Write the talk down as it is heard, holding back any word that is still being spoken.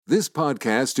This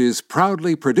podcast is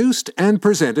proudly produced and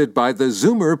presented by the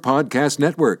Zoomer Podcast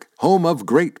Network, home of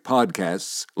great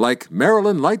podcasts like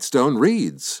Marilyn Lightstone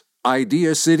Reads,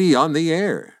 Idea City on the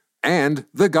Air, and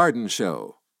The Garden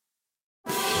Show.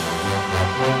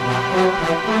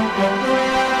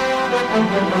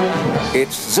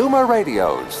 It's Zoomer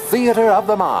Radio's Theater of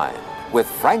the Mind with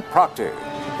Frank Proctor.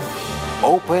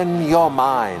 Open your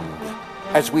mind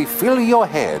as we fill your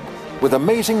head with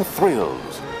amazing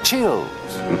thrills, chills,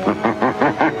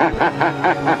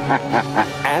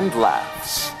 and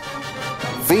laughs.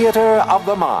 Theater of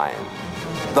the Mind.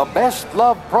 The best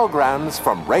love programs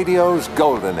from radio's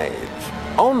golden age.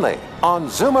 Only on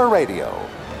Zoomer Radio.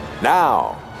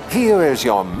 Now, here is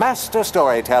your master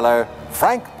storyteller,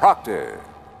 Frank Proctor.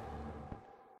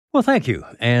 Well, thank you,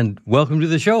 and welcome to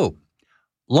the show.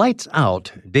 Lights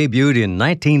Out debuted in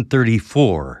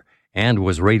 1934 and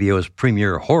was radio's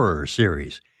premier horror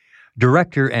series.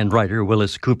 Director and writer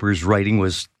Willis Cooper's writing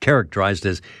was characterized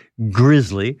as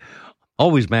grisly,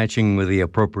 always matching with the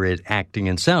appropriate acting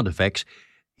and sound effects.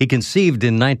 He conceived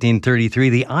in 1933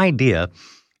 the idea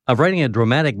of writing a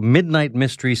dramatic midnight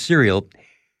mystery serial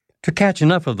to catch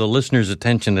enough of the listener's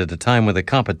attention at a time when the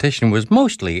competition was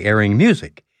mostly airing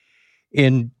music.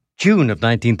 In June of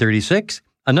 1936,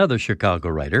 another Chicago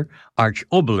writer, Arch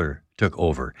Oboler, took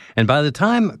over, and by the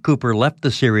time Cooper left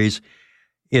the series,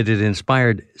 it had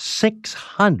inspired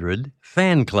 600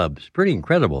 fan clubs. Pretty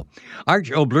incredible.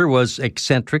 Arch Oboler was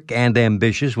eccentric and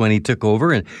ambitious when he took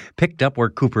over and picked up where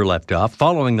Cooper left off,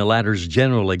 following the latter's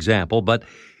general example, but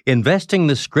investing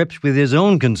the scripts with his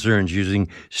own concerns using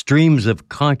streams of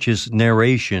conscious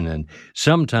narration and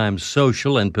sometimes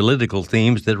social and political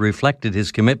themes that reflected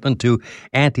his commitment to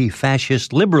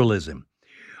anti-fascist liberalism.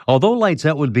 Although Lights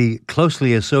Out would be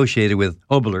closely associated with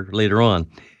Oboler later on,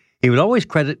 he would always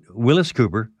credit Willis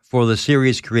Cooper for the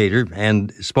series' creator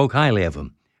and spoke highly of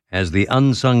him as the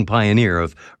unsung pioneer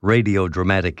of radio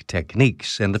dramatic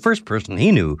techniques and the first person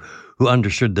he knew who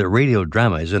understood that radio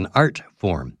drama is an art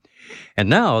form. And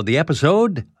now, the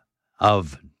episode from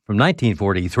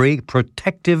 1943,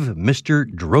 Protective Mr.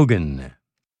 Drogan.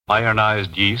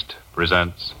 Ironized Yeast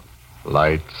presents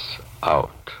Lights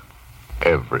Out,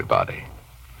 Everybody.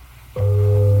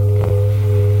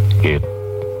 It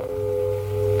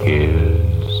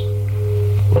is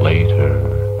later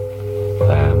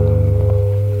than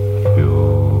you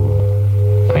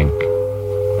think.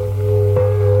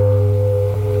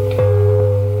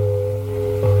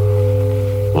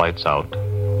 Lights Out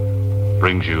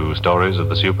brings you stories of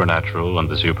the supernatural and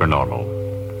the supernormal,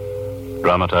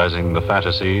 dramatizing the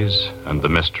fantasies and the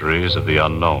mysteries of the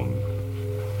unknown.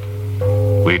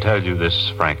 We tell you this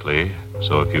frankly,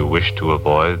 so if you wish to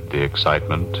avoid the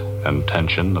excitement and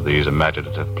tension of these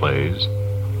imaginative plays,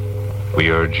 we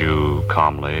urge you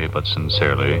calmly but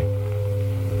sincerely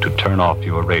to turn off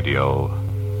your radio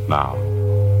now.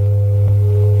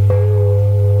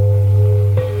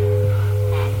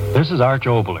 This is Arch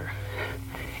Oboler.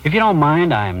 If you don't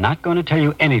mind, I am not going to tell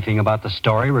you anything about the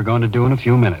story we're going to do in a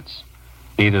few minutes.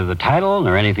 Neither the title,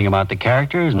 nor anything about the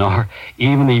characters, nor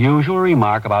even the usual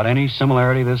remark about any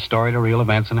similarity of this story to real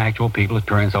events and actual people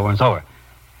occurring, so on and so forth.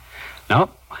 No,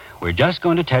 we're just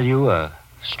going to tell you a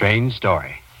strange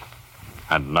story.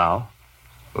 And now,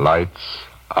 Lights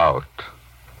Out,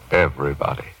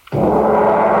 Everybody.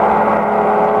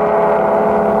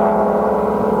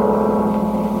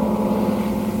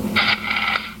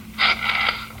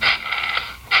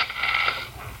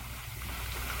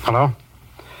 Hello?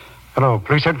 Hello,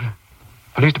 police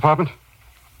department?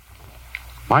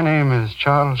 My name is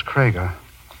Charles Krager,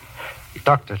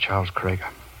 Dr. Charles Krager.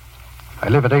 I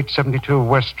live at 872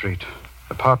 West Street,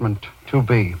 apartment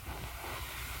 2B.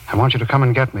 I want you to come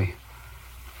and get me.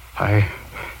 I've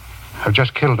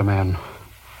just killed a man.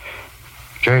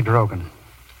 Jay Drogan.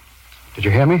 Did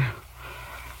you hear me?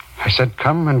 I said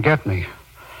come and get me.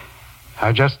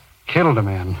 I just killed a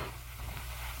man.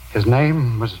 His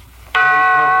name was...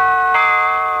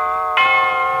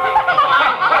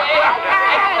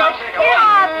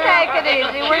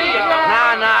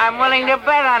 No, I'm willing to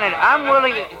bet on it. I'm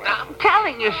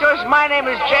telling you, sir, my name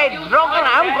is Jay Drogan.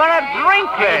 I'm gonna drink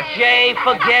this. Jay,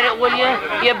 forget it, will you?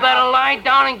 You better lie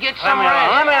down and get some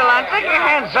rest. Let me alone. Take your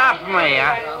hands off me.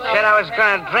 I said I was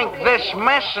gonna drink this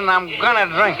mess, and I'm gonna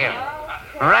drink it.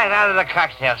 Right out of the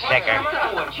cocktail shaker.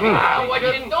 What you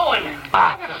doing?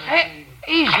 Hey,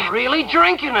 he's really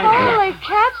drinking it. Holy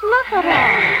cats, look at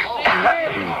him.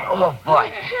 Oh,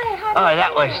 boy. Oh,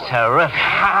 that was terrific.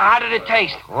 How did it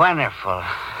taste? Wonderful.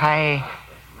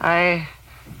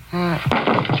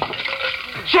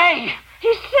 Jay!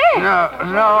 He's sick. No,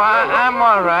 I'm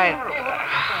all right.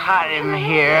 Hot in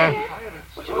here.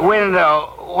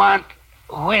 Window want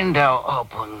window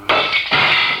open.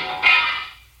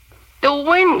 The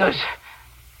windows.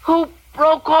 Who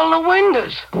broke all the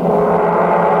windows?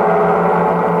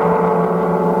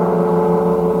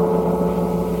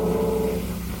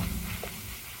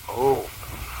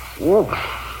 Oh,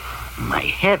 my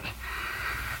head.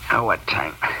 Oh, what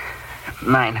time?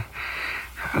 9.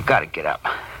 I've got to get up.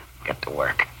 Get to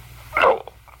work. Oh.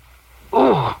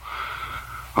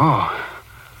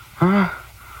 Huh?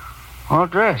 All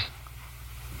dressed.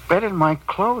 Bed in my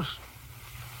clothes.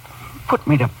 Put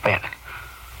me to bed.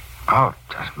 Oh,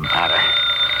 doesn't matter.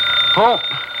 Oh,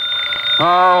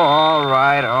 all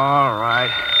right.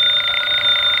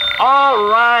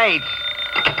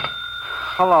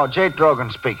 Hello, Jay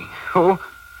Drogan speaking. Who?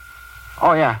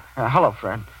 Oh, yeah. Hello,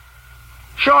 Fred.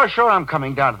 Sure, I'm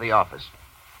coming down to the office.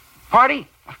 Party?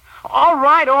 All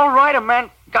right, a man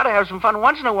gotta have some fun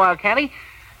once in a while, can't he?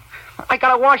 I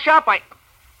gotta wash up,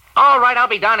 All right, I'll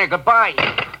be down there. Goodbye.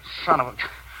 Son of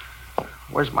a...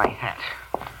 Where's my hat?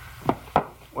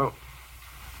 Well,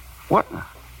 what?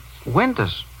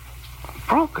 Windows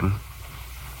broken.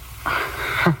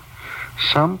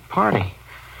 Some party.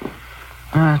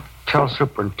 Tell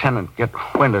superintendent, get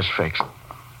windows fixed.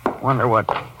 Wonder what...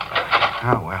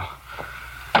 Oh, well.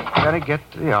 Gotta get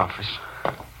to the office.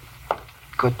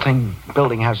 Good thing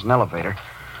building has an elevator.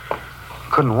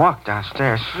 Couldn't walk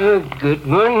downstairs. Good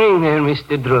morning there,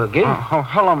 Mr. Drogan. Oh,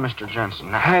 hello, Mr.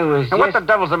 Jensen. And what the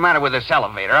devil's the matter with this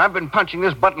elevator? I've been punching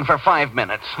this button for 5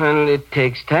 minutes. Well, it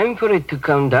takes time for it to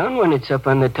come down when it's up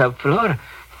on the top floor.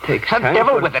 Takes the time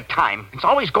devil with the time. It's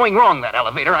always going wrong, that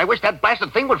elevator. I wish that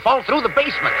blasted thing would fall through the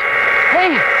basement.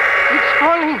 Hey, it's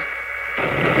falling.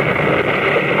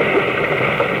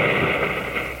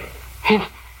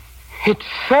 It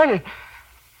fell.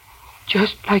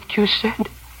 Just like you said.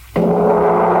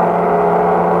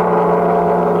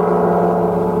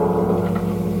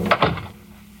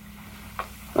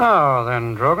 Oh,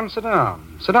 then, Drogan, sit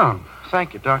down. Sit down.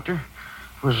 Thank you, Doctor.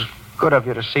 It was good of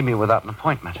you to see me without an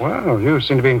appointment. Well, you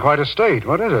seem to be in quite a state.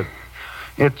 What is it?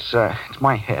 It's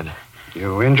my head.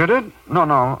 You injured it? No,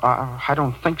 I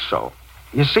don't think so.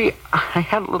 You see, I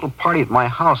had a little party at my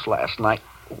house last night.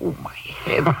 Oh, my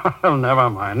head. Well, never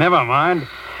mind.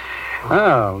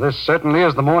 Well, this certainly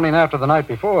is the morning after the night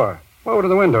before. Go over to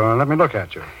the window and let me look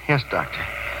at you. Yes, Doctor.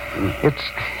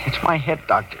 It's my head,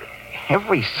 Doctor.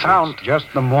 Every sound... It's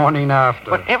just the morning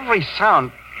after. But every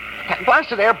sound... That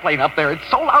blasted airplane up there, it's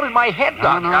so loud in my head,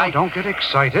 Doctor. No, don't get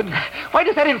excited. Why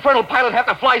does that infernal pilot have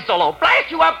to fly so low?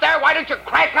 Blast you up there! Why don't you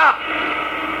crack up?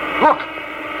 Look!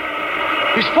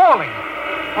 He's falling.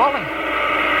 Falling?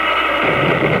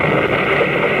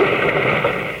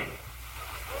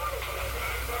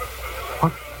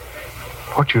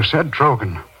 What you said,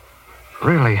 Drogan,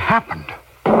 really happened.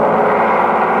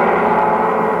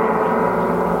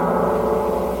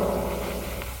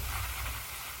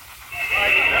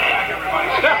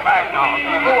 Step back now.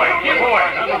 Keep away.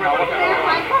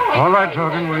 All right,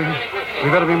 Drogan, we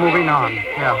better be moving on.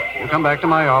 Yeah. You come back to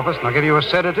my office, and I'll give you a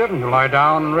sedative, and you lie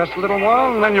down and rest a little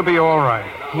while, and then you'll be all right.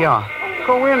 Yeah.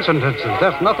 Coincidences.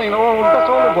 That's nothing. Oh, that's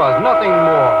all it was. Nothing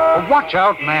more. Watch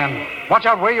out, man. Watch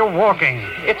out where you're walking.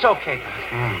 It's okay.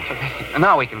 It's okay.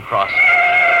 Now we can cross.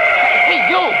 Hey,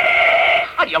 you!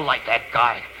 How do you like that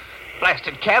guy?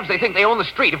 Blasted cabs, they think they own the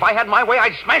street. If I had my way,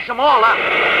 I'd smash them all up.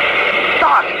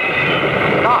 Doc!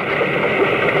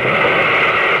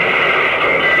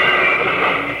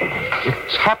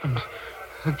 It's happened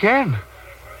again.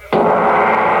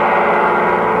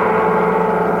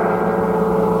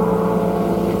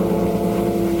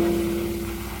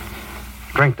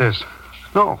 Drink this.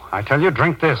 No. I tell you,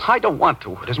 drink this. I don't want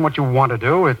to. It isn't what you want to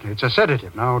do. It's a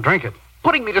sedative. Now, drink it.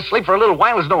 Putting me to sleep for a little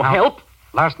while is no help.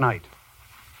 Last night.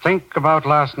 Think about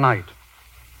last night.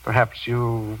 Perhaps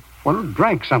you,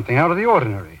 drank something out of the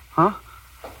ordinary. Huh?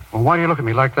 Well, why do you look at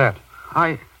me like that?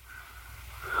 I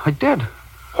did.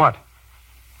 What?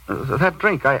 That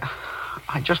drink, I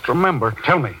just remember.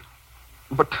 Tell me.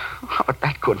 But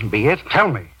that couldn't be it. Tell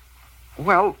me.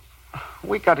 Well,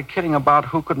 we got to kidding about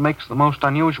who could mix the most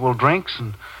unusual drinks,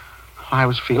 and I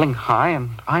was feeling high,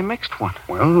 and I mixed one.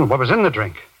 Well, what was in the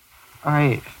drink?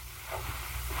 I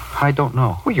don't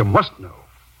know. Well, you must know.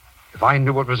 If I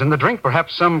knew what was in the drink,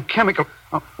 perhaps some chemical...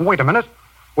 Oh, wait a minute.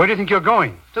 Where do you think you're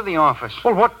going? To the office.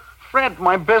 Well, what? Fred,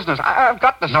 my business. I've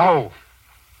got to... No.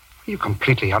 Are you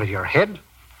completely out of your head?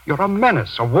 You're a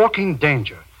menace, a walking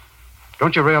danger.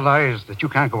 Don't you realize that you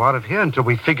can't go out of here until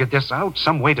we figure this out,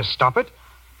 some way to stop it?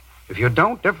 If you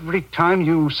don't, every time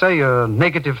you say a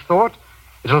negative thought,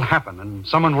 it'll happen and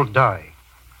someone will die.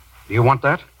 Do you want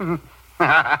that?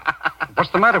 What's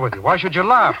the matter with you? Why should you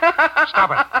laugh?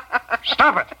 Stop it.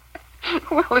 Stop it.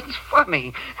 Well, it's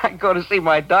funny. I go to see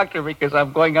my doctor because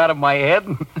I'm going out of my head,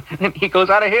 and he goes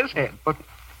out of his head. But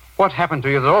what happened to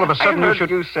you that all of a sudden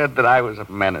you said that I was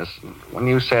a menace. And when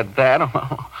you said that,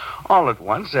 all at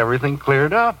once, everything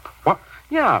cleared up. What?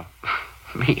 Yeah.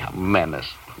 Me, a menace.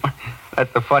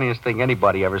 That's the funniest thing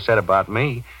anybody ever said about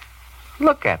me.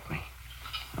 Look at me.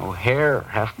 No hair,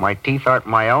 half my teeth aren't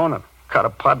my own, I've got a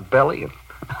pot belly, and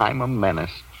I'm a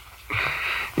menace.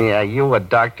 Yeah, you, a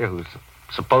doctor who's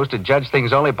supposed to judge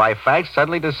things only by facts,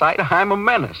 suddenly decide I'm a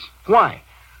menace. Why?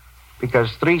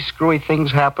 Because 3 screwy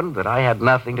things happened that I had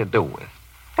nothing to do with.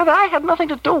 And that I had nothing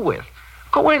to do with.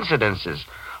 Coincidences,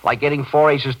 like getting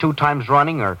 4 aces 2 times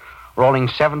running, or rolling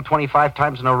 7 25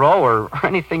 times in a row, or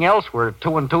anything else where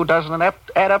 2 and 2 doesn't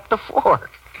add up to 4.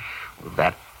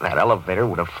 That elevator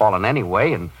would have fallen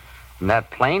anyway, and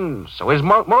that plane, so his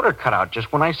motor cut out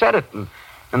just when I said it,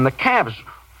 and the cabs,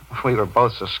 we were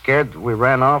both so scared that we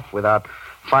ran off without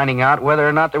finding out whether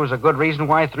or not there was a good reason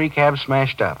why 3 cabs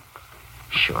smashed up.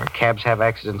 Sure, cabs have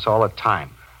accidents all the time.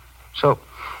 So,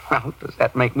 well, does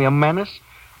that make me a menace?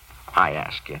 I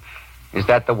ask you, is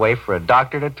that the way for a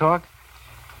doctor to talk?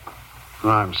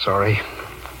 I'm sorry.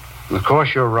 Of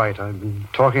course, you're right. I've been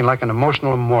talking like an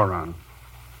emotional moron.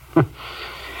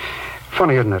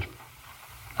 Funny, isn't it?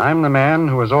 I'm the man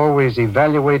who has always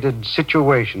evaluated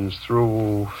situations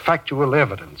through factual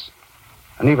evidence.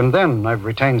 And even then, I've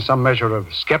retained some measure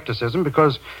of skepticism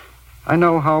because I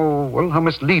know how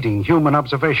misleading human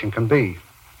observation can be.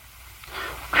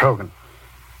 Drogan,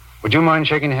 would you mind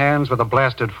shaking hands with a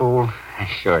blasted fool?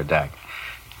 Sure, Doc.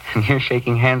 And you're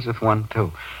shaking hands with one,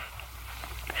 too.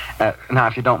 Now,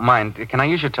 if you don't mind, can I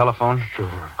use your telephone? Sure,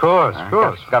 of course, of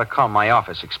course. Got to call my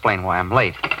office, explain why I'm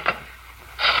late.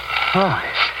 Oh,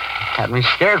 had me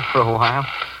scared for a while.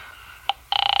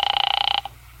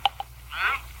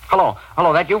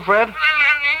 Hello, that you, Fred?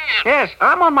 Yes,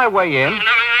 I'm on my way in.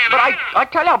 But I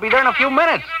tell you, I'll be there in a few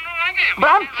minutes. But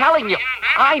I'm telling you,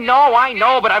 I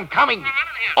know, but I'm coming.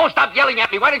 Oh, stop yelling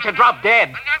at me. Why don't you drop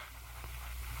dead?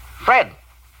 Fred.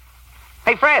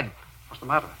 Hey, Fred. What's the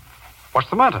matter? What's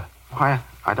the matter? Why,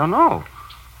 I don't know.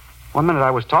 1 minute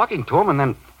I was talking to him, and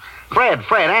then... Fred,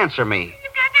 answer me.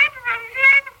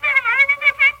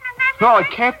 No,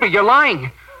 it can't be. You're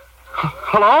lying.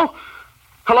 Hello?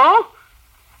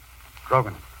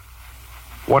 Drogan,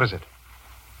 what is it?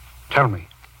 Tell me.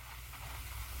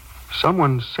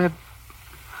 Someone said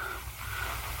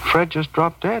Fred just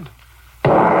dropped dead.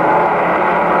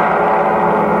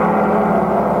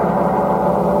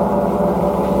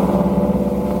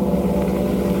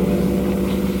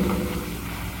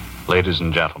 Ladies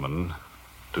and gentlemen,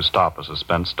 to stop a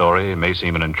suspense story may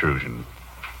seem an intrusion.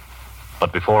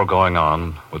 But before going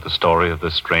on with the story of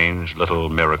this strange little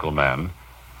miracle man,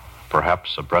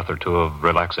 perhaps a breath or two of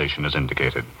relaxation is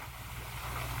indicated.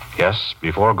 Yes,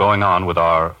 before going on with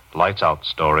our lights out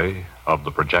story of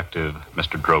the projective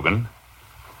Mr. Drogan,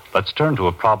 let's turn to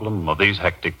a problem of these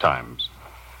hectic times.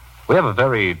 We have a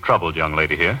very troubled young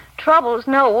lady here. Trouble's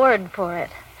no word for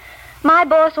it. My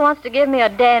boss wants to give me a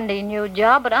dandy new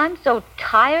job, but I'm so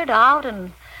tired out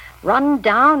and run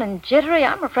down and jittery,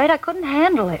 I'm afraid I couldn't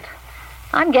handle it.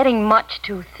 I'm getting much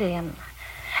too thin.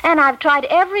 And I've tried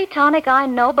every tonic I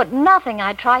know, but nothing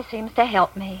I try seems to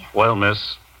help me. Well,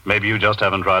 miss, maybe you just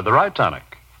haven't tried the right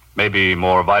tonic. Maybe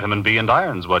more vitamin B and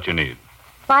iron's what you need.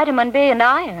 Vitamin B and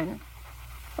iron?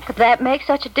 Could that make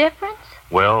such a difference?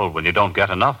 Well, when you don't get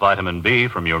enough vitamin B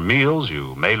from your meals,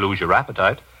 you may lose your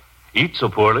appetite, eat so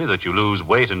poorly that you lose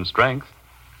weight and strength,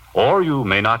 or you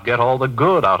may not get all the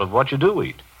good out of what you do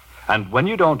eat. And when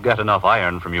you don't get enough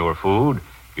iron from your food,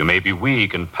 you may be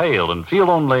weak and pale and feel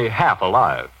only half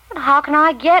alive. But how can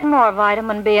I get more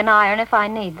vitamin B and iron if I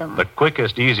need them? The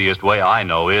quickest, easiest way I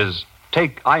know is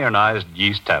take ironized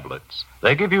yeast tablets.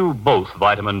 They give you both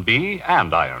vitamin B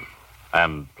and iron.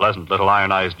 And pleasant little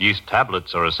ironized yeast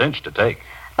tablets are a cinch to take.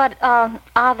 But,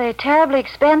 are they terribly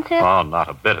expensive? Oh, not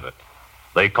a bit of it.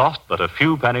 They cost but a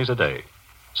few pennies a day.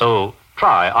 So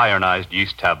try ironized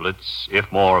yeast tablets if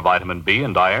more vitamin B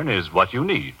and iron is what you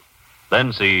need.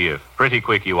 Then see if pretty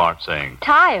quick you aren't saying...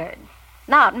 Tired?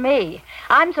 Not me.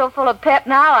 I'm so full of pep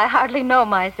now I hardly know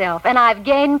myself, and I've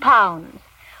gained pounds.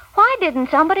 Why didn't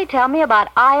somebody tell me about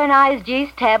ironized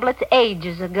yeast tablets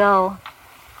ages ago?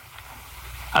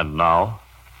 And now,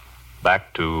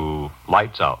 back to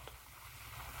lights out.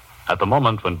 At the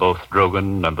moment when both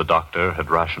Drogan and the doctor had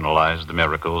rationalized the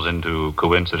miracles into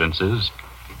coincidences,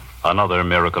 another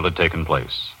miracle had taken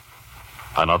place.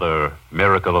 Another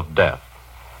miracle of death.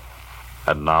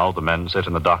 And now the men sit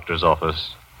in the doctor's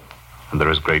office, and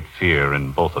there is great fear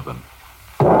in both of them.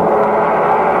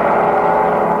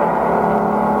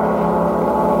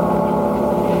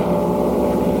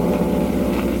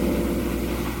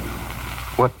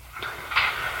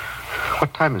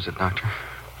 time is it, Doctor?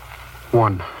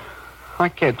 1. I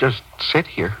can't just sit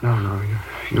here. No.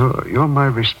 You're my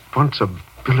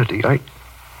responsibility.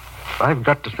 I've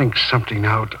got to think something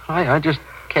out. I just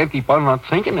can't keep on not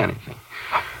thinking anything.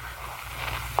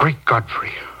 Great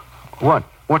Godfrey. What?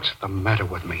 What's the matter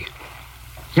with me?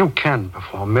 You can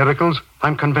perform miracles.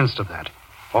 I'm convinced of that.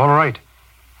 All right.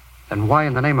 Then why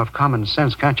in the name of common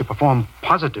sense can't you perform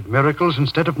positive miracles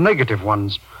instead of negative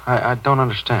ones? I don't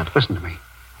understand. Listen to me.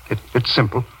 It's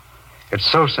simple. It's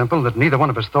so simple that neither one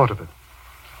of us thought of it.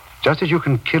 Just as you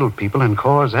can kill people and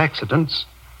cause accidents,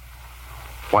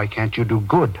 why can't you do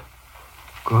good?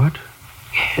 Good?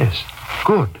 Yes,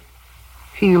 good.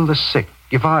 Heal the sick,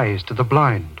 give eyes to the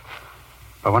blind.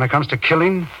 But when it comes to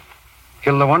killing,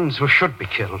 kill the ones who should be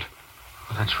killed.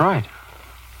 Well, that's right.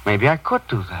 Maybe I could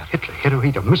do that.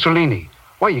 Hitler, Mussolini.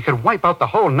 Why, you could wipe out the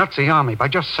whole Nazi army by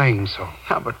just saying so.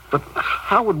 Yeah, but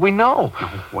how would we know? No,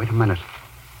 wait a minute.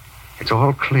 It's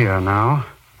all clear now.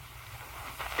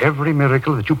 Every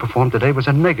miracle that you performed today was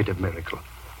a negative miracle.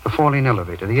 The falling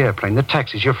elevator, the airplane, the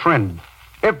taxis, your friend.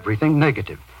 Everything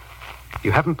negative.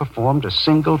 You haven't performed a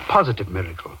single positive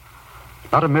miracle.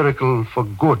 Not a miracle for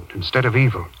good instead of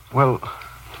evil. Well,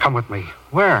 come with me.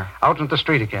 Where? Out into the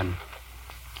street again.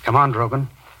 Come on, Drogan.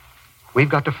 We've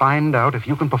got to find out if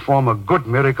you can perform a good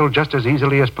miracle just as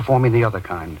easily as performing the other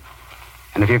kind.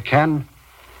 And if you can,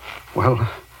 well,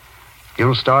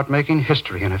 you'll start making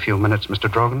history in a few minutes, Mr.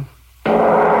 Drogan.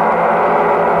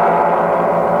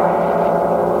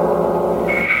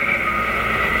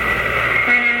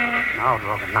 Now,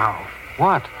 Drogan, now.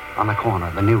 What? On the corner,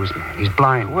 the newsman. He's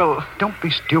blind. Well, don't be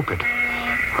stupid.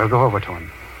 We'll go over to him.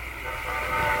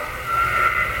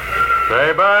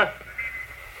 Paper?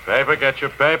 Paper, get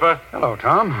your paper. Hello,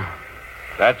 Tom.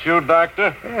 That you,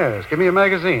 Doctor? Yes, give me a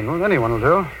magazine. Well, anyone will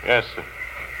do. Yes, sir.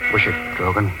 Wish it,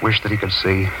 Drogan. Wish that he could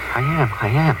see. I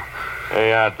am. There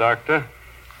you are, Doctor.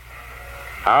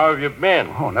 How have you been?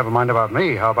 Oh, never mind about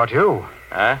me. How about you?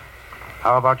 Huh?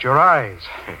 How about your eyes?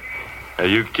 Are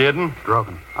you kidding?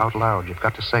 Drogan, out loud. You've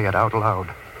got to say it out loud.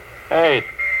 Hey,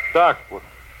 Doc,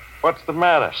 what's the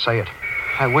matter? Say it.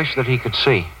 I wish that he could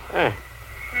see. Hey,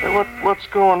 what's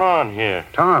going on here?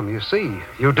 Tom, you see.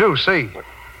 You do see.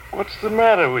 What's the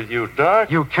matter with you,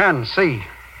 Doc? You can see.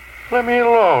 Let me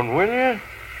alone, will you?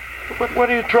 What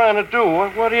are you trying to do?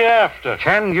 What are you after?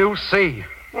 Can you see?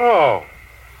 Oh,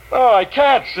 I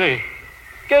can't see.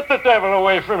 Get the devil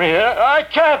away from here. I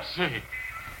can't see.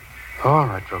 All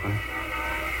right, Drogan.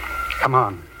 Come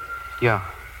on. Yeah.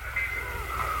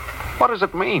 What does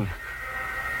it mean?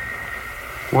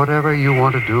 Whatever you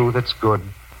want to do that's good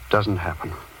doesn't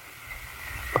happen.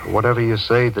 But whatever you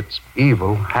say that's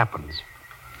evil happens.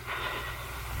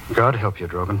 God help you,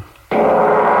 Drogan.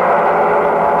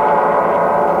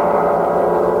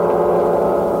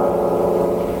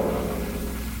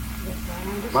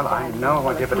 Well, I know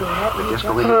I'll give it just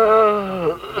a little.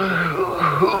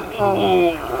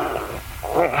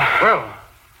 Well,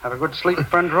 have a good sleep,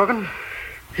 friend Drogan?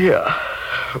 Yeah.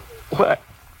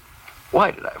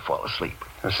 Why did I fall asleep?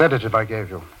 A sedative I gave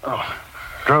you. Oh.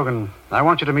 Drogan, I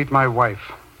want you to meet my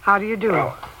wife. How do you do?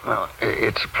 Well,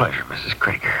 it's a pleasure, Mrs.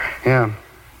 Krieger. Yeah.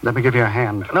 Let me give you a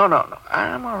hand. No.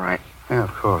 I'm all right. Yeah,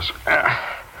 of course.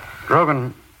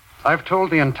 Drogan, I've told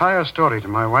the entire story to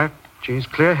my wife. She's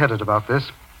clear-headed about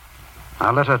this.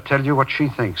 I'll let her tell you what she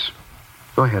thinks.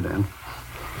 Go ahead, Anne.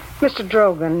 Mr.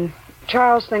 Drogan,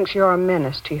 Charles thinks you're a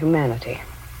menace to humanity.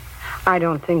 I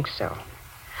don't think so.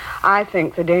 I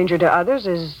think the danger to others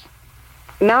is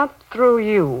not through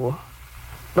you,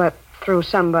 but through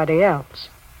somebody else.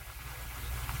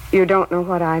 You don't know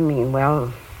what I mean.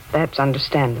 Well, that's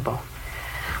understandable.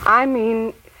 I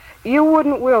mean, you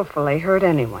wouldn't willfully hurt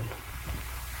anyone.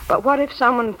 But what if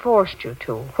someone forced you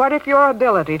to? What if your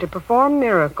ability to perform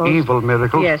miracles... Evil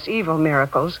miracles? Yes, evil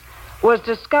miracles, was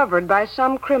discovered by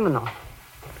some criminal?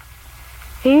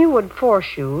 He would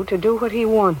force you to do what he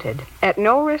wanted, at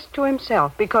no risk to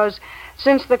himself, because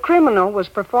since the criminal was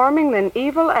performing an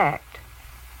evil act,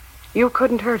 you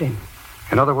couldn't hurt him.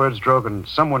 In other words, Drogan,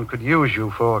 someone could use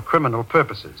you for criminal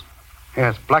purposes.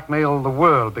 Yes, blackmail the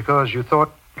world because you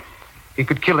thought he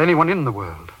could kill anyone in the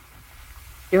world.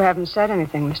 You haven't said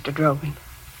anything, Mr. Drogan.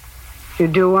 You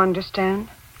do understand?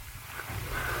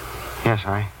 Yes,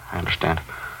 I understand.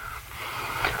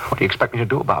 What do you expect me to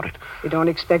do about it? We don't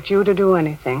expect you to do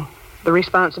anything. The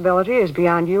responsibility is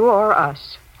beyond you or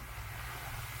us.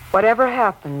 Whatever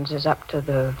happens is up to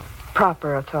the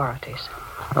proper authorities.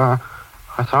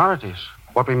 Authorities?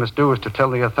 What we must do is to tell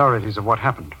the authorities of what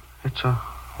happened. It's a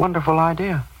wonderful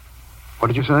idea. What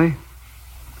did you say?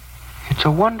 It's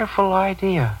a wonderful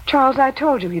idea. Charles, I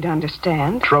told you you'd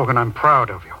understand. Drogan, I'm proud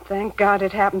of you. thank God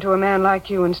it happened to a man like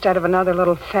you instead of another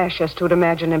little fascist who'd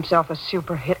imagine himself a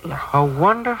super Hitler. A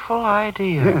wonderful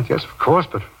idea. Yes, of course,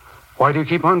 but why do you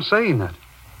keep on saying that?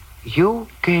 You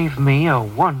gave me a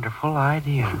wonderful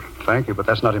idea. Thank you, but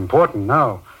that's not important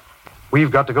now.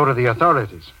 We've got to go to the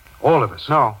authorities. All of us.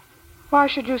 No. Why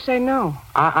should you say no?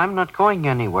 I'm not going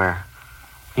anywhere.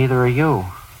 Neither are you.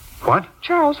 What?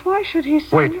 Charles, why should he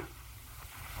say... Wait.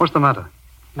 What's the matter?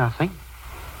 Nothing.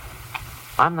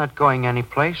 I'm not going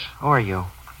anyplace, or you.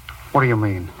 What do you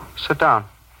mean? Sit down.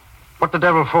 What the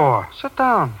devil for? Sit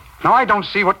down. Now, I don't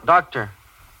see what... Doctor,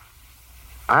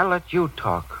 I let you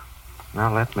talk.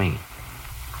 Now let me.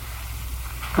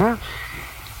 Well,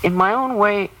 in my own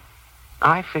way,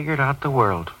 I figured out the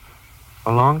world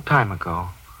a long time ago.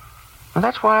 And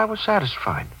that's why I was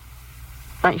satisfied.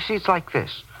 Now, you see, it's like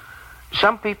this.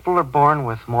 Some people are born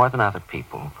with more than other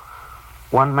people.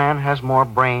 One man has more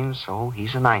brains, so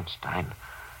he's an Einstein.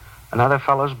 Another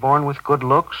fellow's born with good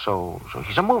looks, so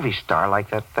he's a movie star like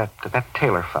that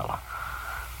Taylor fella.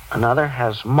 Another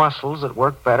has muscles that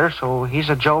work better, so he's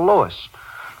a Joe Louis.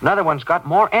 Another one's got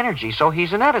more energy, so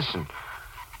he's an Edison.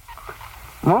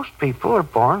 Most people are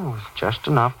born with just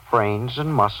enough brains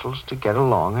and muscles to get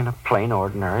along in a plain,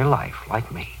 ordinary life, like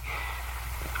me.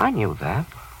 I knew that.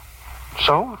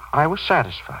 So I was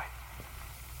satisfied.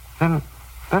 Then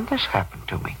this happened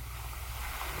to me.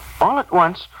 All at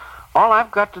once, all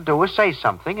I've got to do is say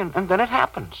something, and then it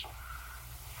happens.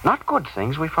 Not good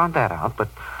things, we found that out, but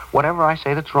whatever I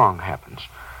say that's wrong happens.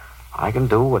 I can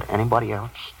do what anybody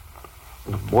else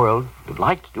in the world would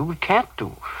like to do, but can't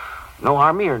do. No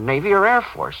Army or Navy or Air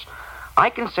Force. I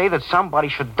can say that somebody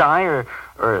should die or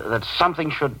that something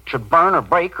should burn or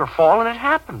break or fall, and it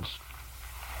happens.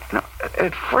 You know,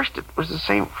 at first it was the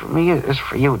same for me as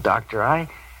for you, Doctor.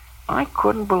 I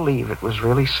couldn't believe it was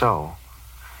really so.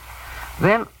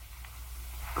 Then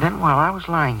while I was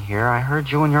lying here, I heard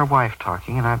you and your wife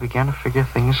talking, and I began to figure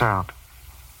things out.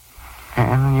 And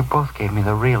then you both gave me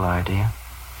the real idea.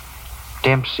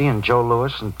 Dempsey and Joe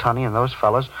Louis and Tunney and those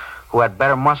fellas who had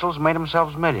better muscles made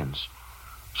themselves millions.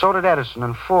 So did Edison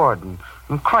and Ford and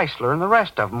Chrysler and the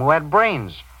rest of them who had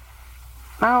brains.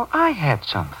 Now, I had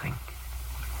something.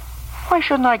 Why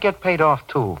shouldn't I get paid off,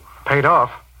 too? Paid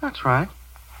off? That's right.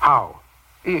 How?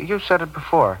 You said it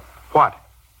before. What?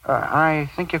 I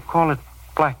think you call it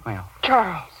blackmail.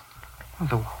 Charles.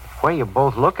 The way you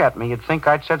both look at me, you'd think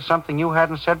I'd said something you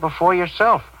hadn't said before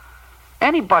yourself.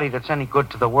 Anybody that's any good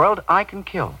to the world, I can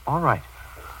kill. All right.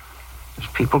 There's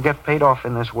people get paid off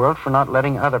in this world for not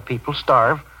letting other people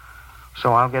starve,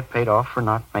 so I'll get paid off for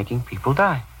not making people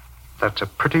die. That's a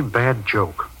pretty bad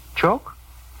joke. Joke?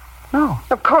 No.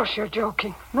 Of course you're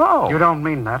joking. No. You don't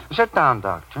mean that. Sit down,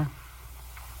 Doctor.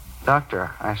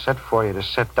 Doctor, I said for you to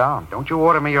sit down. Don't you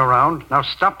order me around. Now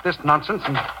stop this nonsense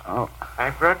and... Oh,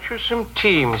 I brought you some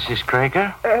tea, Mrs.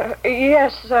 Krager.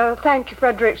 Yes, thank you,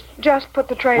 Fredericks. Just put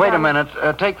the tray Wait down. a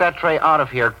minute. Take that tray out of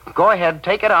here. Go ahead,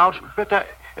 take it out. But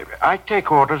I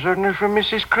take orders only from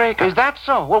Mrs. Krager. Is that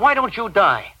so? Well, why don't you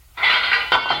die?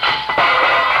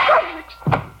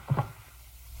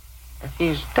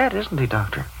 He's dead, isn't he,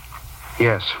 Doctor?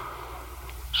 Yes.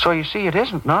 So you see, it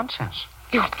isn't nonsense.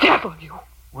 You devil, you.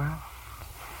 Well,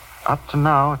 up to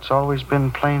now, it's always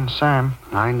been plain Sam.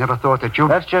 I never thought that you...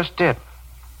 That's just it.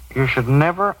 You should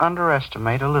never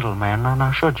underestimate a little man,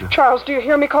 now should you? Charles, do you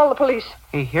hear me? Call the police.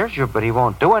 He hears you, but he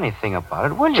won't do anything about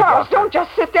it, will you, Charles, Doctor? don't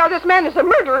just sit there. This man is a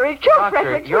murderer. He killed Doctor,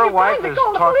 Fredericks. your wife kindly is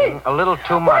call the talking police? a little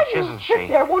too much, isn't she? Sit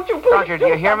there, won't you please? Doctor, do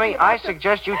you hear me? I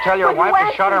suggest you tell your wife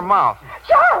to shut her mouth.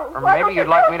 Charles, Or why maybe don't you'd you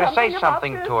like do me to say about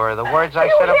something this? to her, the words I Do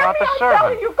you said hear about me? the I'm telling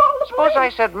servant. you, call the Suppose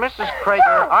police. I said, Mrs.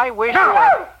 Krager, I wish you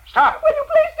were... Stop! Will you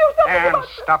please do something And about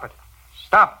this? stop it.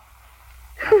 Stop.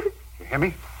 You hear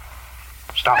me?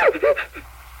 Stop it.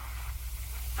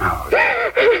 Now,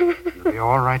 you'll be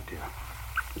all right, dear.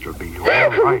 It'll be all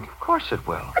right. Of course it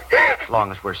will, as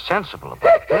long as we're sensible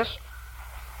about this.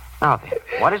 Now then,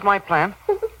 what is my plan?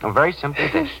 Well, very simply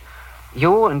this.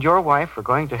 You and your wife are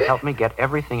going to help me get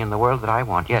everything in the world that I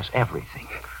want. Yes, everything.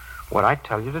 What I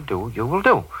tell you to do, you will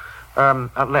do.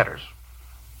 Letters.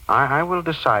 I will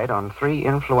decide on 3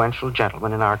 influential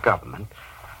gentlemen in our government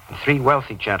and 3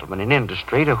 wealthy gentlemen in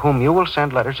industry to whom you will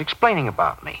send letters explaining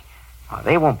about me. Now,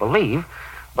 they won't believe,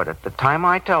 but at the time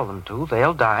I tell them to,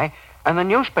 they'll die, and the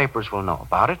newspapers will know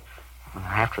about it. And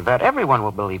after that, everyone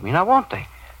will believe me, now won't they?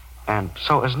 And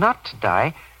so as not to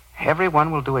die,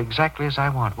 everyone will do exactly as I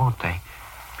want, won't they?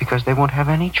 Because they won't have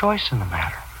any choice in the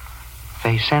matter. If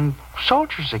they send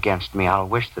soldiers against me, I'll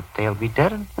wish that they'll be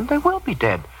dead, and they will be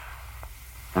dead.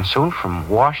 And soon from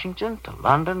Washington to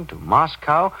London to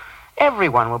Moscow,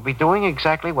 everyone will be doing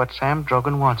exactly what Sam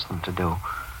Drogan wants them to do.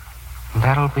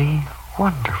 That'll be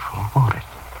wonderful, won't it?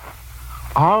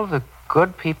 All the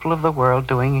good people of the world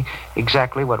doing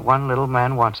exactly what one little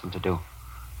man wants them to do.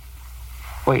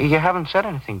 Well, you haven't said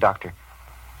anything, Doctor.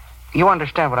 You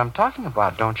understand what I'm talking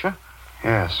about, don't you?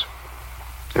 Yes.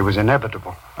 It was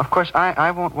inevitable. Of course,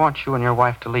 I won't want you and your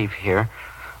wife to leave here.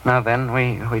 Now then,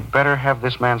 we'd better have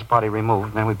this man's body removed,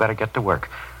 and then we'd better get to work.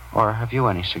 Or have you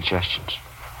any suggestions?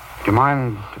 Do you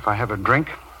mind if I have a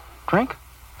drink? Drink?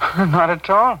 Not at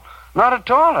all. Not at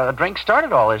all. A drink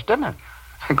started all this, didn't it?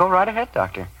 Go right ahead,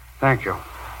 Doctor. Thank you.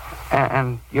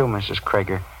 And you, Mrs.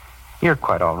 Krieger, you're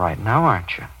quite all right now,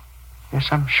 aren't you? Yes,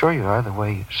 I'm sure you are, the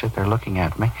way you sit there looking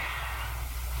at me.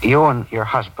 You and your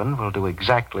husband will do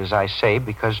exactly as I say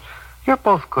because you're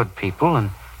both good people,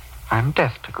 and I'm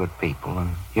deaf to good people,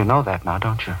 and you know that now,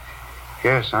 don't you?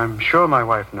 Yes, I'm sure my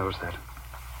wife knows that.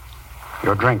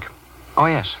 Your drink. Oh,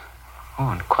 yes. Oh,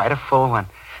 and quite a full one.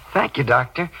 Thank you,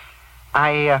 Doctor.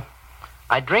 I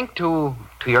drink to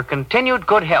your continued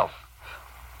good health.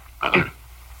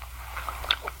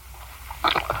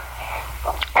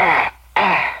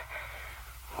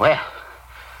 Well,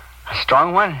 a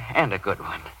strong one and a good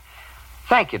one.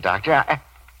 Thank you, Doctor.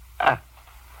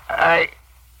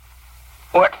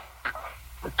 What?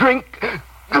 Drink?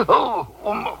 Oh,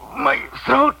 my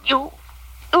throat. You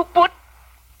put?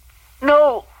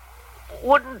 No,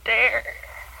 wouldn't dare.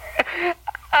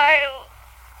 I'll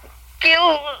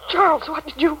kill. Charles, what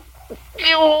did you?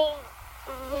 Kill.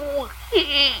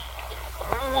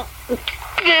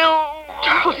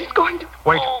 Charles, he's going to.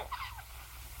 Wait.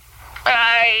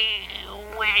 I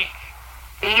wish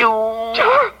you.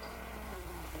 Charles.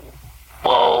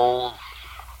 Both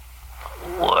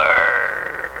were.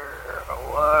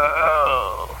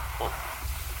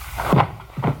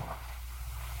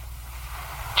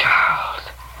 Charles.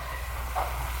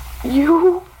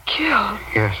 You killed.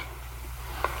 Yes.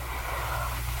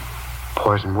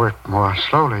 Poison worked more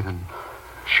slowly than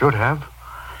should have.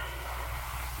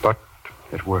 But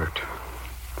it worked.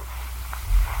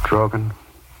 Drogan,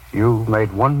 you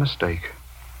made one mistake.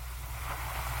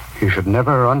 You should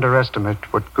never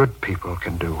underestimate what good people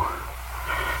can do.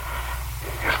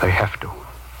 If they have to.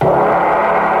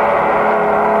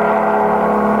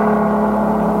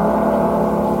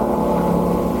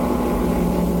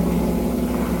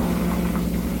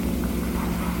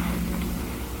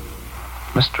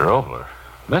 Mr. Obler.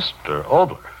 Mr.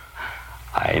 Obler.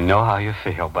 I know how you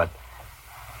feel, but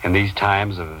in these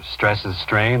times of stress and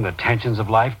strain, the tensions of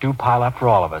life do pile up for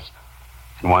all of us.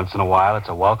 And once in a while, it's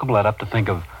a welcome let-up to think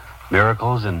of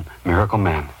miracles and miracle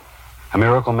men. A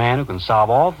miracle man who can solve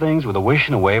all things with a wish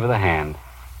and a wave of the hand.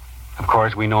 Of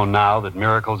course, we know now that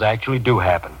miracles actually do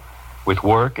happen, with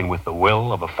work and with the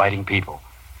will of a fighting people.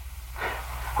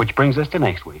 Which brings us to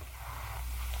next week.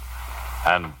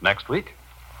 And next week?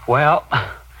 Well,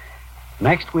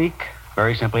 next week,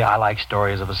 very simply, I like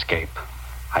stories of escape.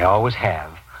 I always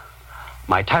have.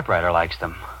 My typewriter likes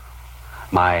them.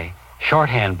 My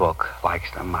shorthand book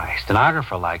likes them. My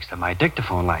stenographer likes them. My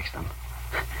dictaphone likes them.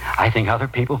 I think other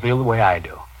people feel the way I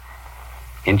do.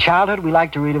 In childhood, we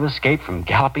like to read of escape from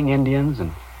galloping Indians,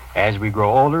 and as we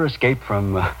grow older, escape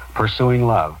from pursuing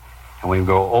love. And when we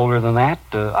grow older than that,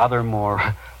 other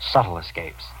more subtle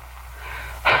escapes.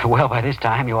 Well, by this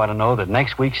time, you ought to know that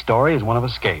next week's story is one of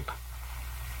escape.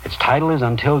 Its title is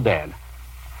Until Dead,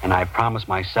 and I promised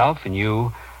myself and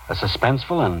you a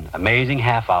suspenseful and amazing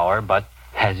half hour, but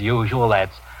as usual,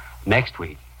 that's next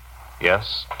week.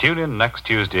 Yes, tune in next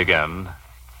Tuesday again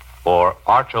for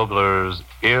Arch Obler's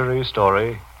eerie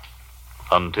story,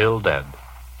 Until Dead.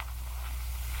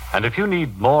 And if you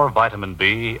need more vitamin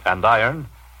B and iron,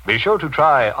 be sure to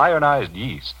try ironized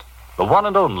yeast, the one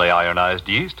and only ironized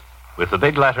yeast, with the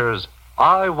big letters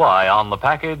IY on the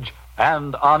package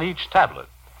and on each tablet.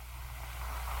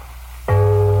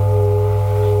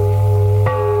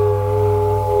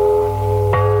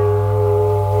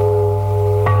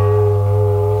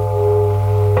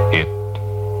 It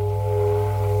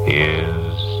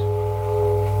is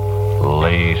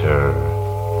later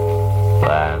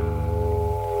than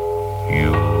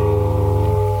you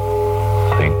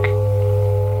think.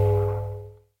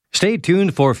 Stay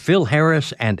tuned for Phil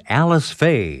Harris and Alice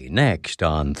Faye next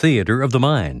on Theater of the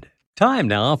Mind. Time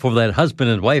now for that husband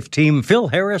and wife team, Phil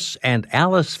Harris and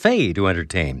Alice Faye, to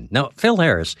entertain. Now, Phil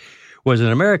Harris was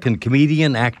an American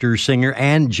comedian, actor, singer,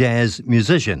 and jazz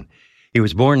musician. He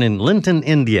was born in Linton,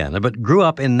 Indiana, but grew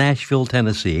up in Nashville,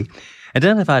 Tennessee,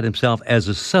 identified himself as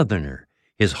a Southerner.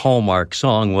 His hallmark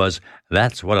song was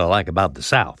That's What I Like About the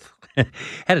South.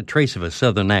 Had a trace of a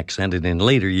Southern accent, and in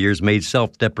later years made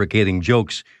self-deprecating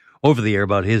jokes over the air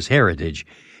about his heritage.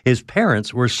 His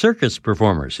parents were circus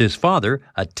performers. His father,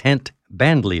 a tent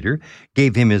band leader,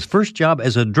 gave him his first job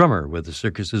as a drummer with the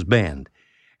circus's band.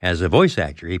 As a voice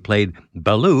actor, he played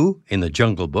Baloo in The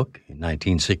Jungle Book in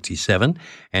 1967,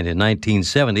 and in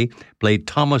 1970 played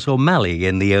Thomas O'Malley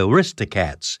in The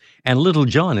Aristocats and Little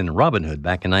John in Robin Hood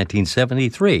back in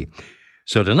 1973.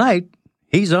 So tonight,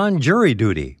 he's on jury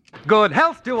duty. Good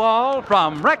health to all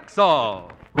from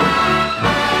Rexall.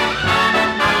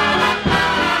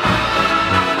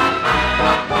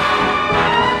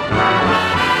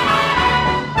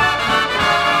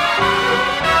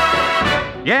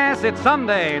 Yes, it's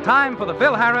Sunday, time for the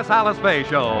Phil Harris Alice Faye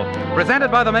Show,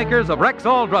 presented by the makers of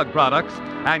Rexall Drug Products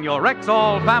and your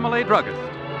Rexall family druggist.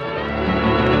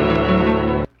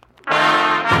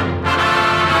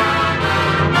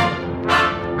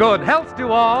 Good health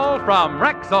to all from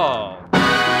Rexall.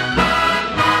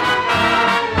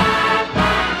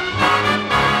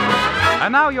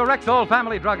 And now your Rexall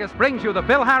family druggist brings you the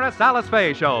Phil Harris Alice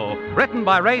Faye Show, written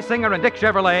by Ray Singer and Dick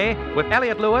Chevrolet, with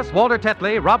Elliot Lewis, Walter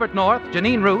Tetley, Robert North,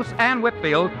 Janine Roos, Ann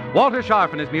Whitfield, Walter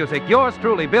Scharf in his music, yours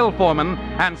truly, Bill Foreman,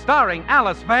 and starring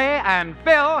Alice Faye and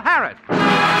Phil Harris.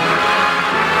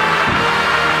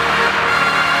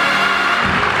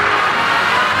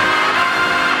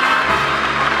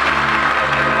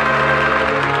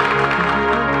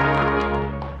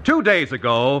 Two days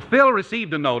ago, Phil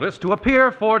received a notice to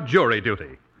appear for jury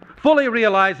duty. Fully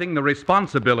realizing the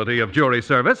responsibility of jury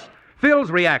service, Phil's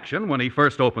reaction when he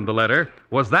first opened the letter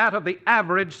was that of the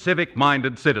average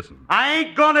civic-minded citizen. I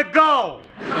ain't gonna go!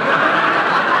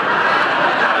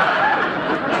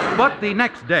 But the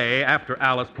next day, after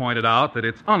Alice pointed out that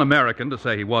it's un-American to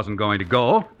say he wasn't going to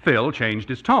go, Phil changed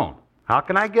his tone. How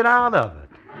can I get out of it?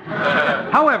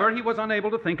 However, he was unable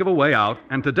to think of a way out,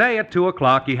 and today at 2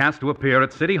 o'clock he has to appear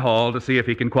at City Hall to see if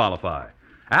he can qualify.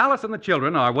 Alice and the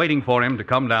children are waiting for him to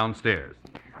come downstairs.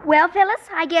 Well, Phyllis,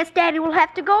 I guess Daddy will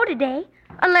have to go today,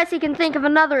 unless he can think of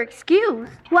another excuse.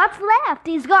 What's left?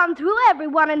 He's gone through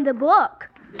everyone in the book.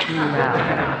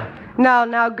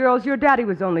 Now, girls, your daddy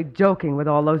was only joking with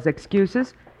all those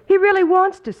excuses. He really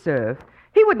wants to serve.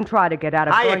 He wouldn't try to get out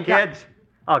of Hiya, kids.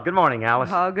 Oh, good morning, Alice.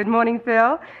 Oh, good morning,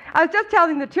 Phil. I was just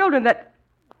telling the children that...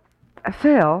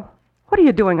 Phil, what are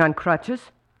you doing on crutches?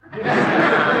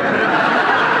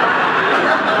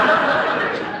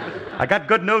 I got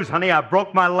good news, honey. I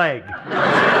broke my leg.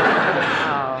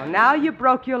 Oh, now you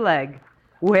broke your leg.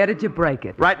 Where did you break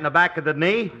it? Right in the back of the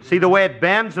knee. See the way it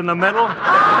bends in the middle?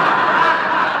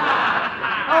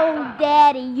 Oh,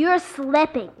 Daddy, you're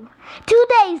slipping. 2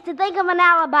 days to think of an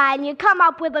alibi, and you come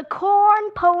up with a corn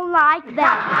pole like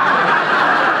that.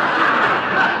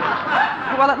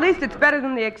 Well, at least it's better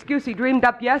than the excuse he dreamed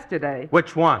up yesterday.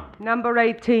 Which one? Number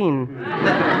 18.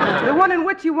 The one in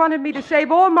which you wanted me to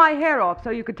shave all my hair off so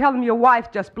you could tell him your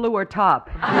wife just blew her top.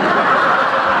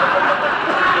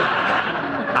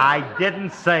 I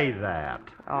didn't say that.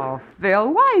 Oh, Phil,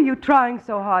 why are you trying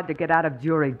so hard to get out of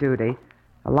jury duty?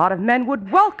 A lot of men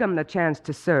would welcome the chance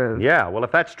to serve. Yeah, well, if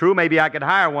that's true, maybe I could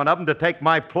hire one of them to take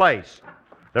my place.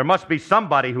 There must be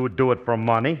somebody who would do it for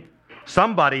money.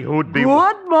 Somebody who'd be...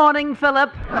 Good morning,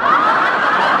 Philip.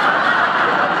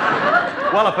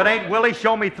 Well, if it ain't Willie,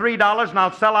 show me $3 and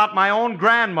I'll sell out my own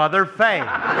grandmother, Faye.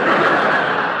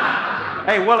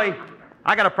 Hey, Willie,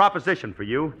 I got a proposition for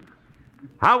you.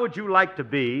 How would you like to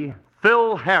be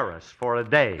Phil Harris for a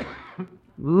day?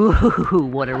 Ooh,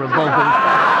 what a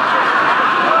revolting...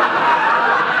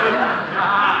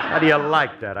 How do you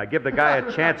like that? I give the guy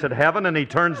a chance at heaven and he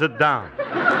turns it down.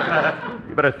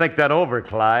 You better think that over,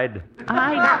 Clyde.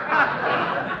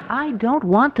 I don't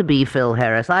want to be Phil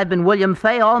Harris. I've been William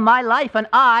Fay all my life, and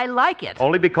I like it.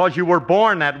 Only because you were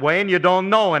born that way and you don't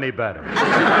know any better.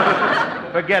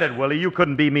 Forget it, Willie. You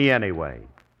couldn't be me anyway.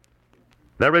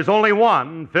 There is only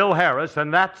one Phil Harris,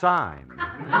 and that's I'm.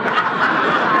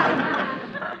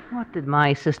 What did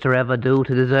my sister ever do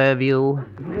to deserve you?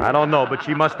 I don't know, but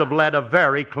she must have led a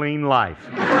very clean life.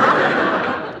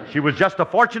 She was just a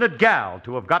fortunate gal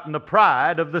to have gotten the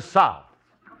pride of the South.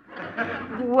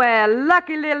 Well,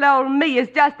 lucky little old me is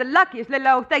just the luckiest little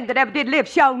old thing that ever did live,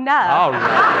 sure enough. All right.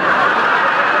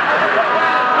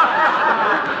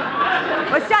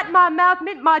 Well, shut my mouth,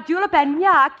 mint my julep, and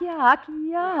yuck, yuck,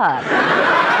 yuck.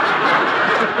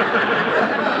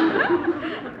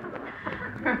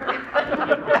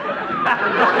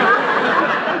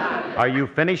 Are you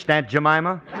finished, Aunt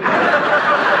Jemima?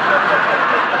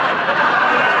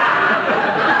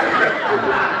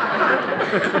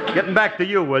 Getting back to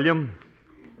you, William.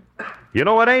 You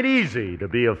know, it ain't easy to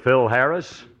be a Phil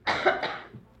Harris.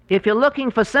 If you're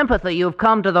looking for sympathy, you've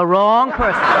come to the wrong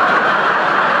person.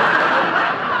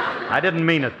 I didn't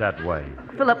mean it that way.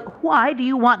 Philip, why do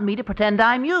you want me to pretend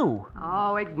I'm you?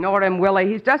 Oh, ignore him, Willie.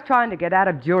 He's just trying to get out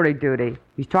of jury duty.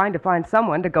 He's trying to find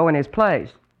someone to go in his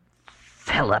place.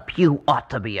 Philip, you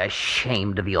ought to be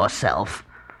ashamed of yourself.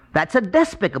 That's a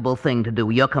despicable thing to do.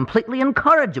 You're completely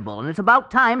incorrigible, and it's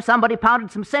about time somebody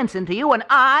pounded some sense into you, and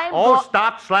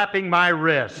Stop slapping my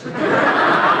wrist.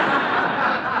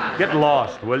 Get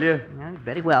lost, will you?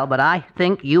 Very well, but I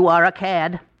think you are a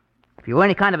cad. If you were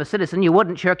any kind of a citizen, you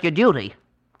wouldn't shirk your duty.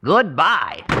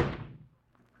 Goodbye.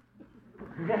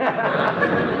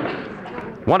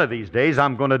 One of these days,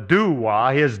 I'm going to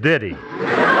do-wah his ditty.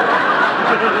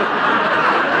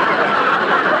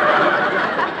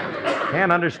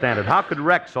 Can't understand it. How could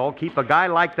Rexall keep a guy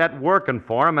like that working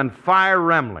for him and fire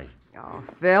Remley? Oh,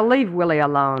 Phil, leave Willie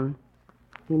alone.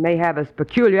 He may have his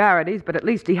peculiarities, but at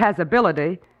least he has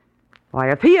ability.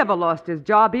 Why, if he ever lost his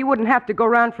job, he wouldn't have to go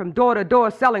around from door to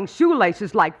door selling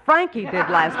shoelaces like Frankie did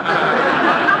last time.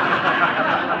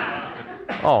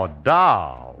 Oh,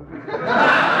 doll.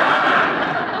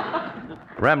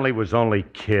 Remley was only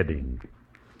kidding.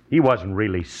 He wasn't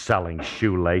really selling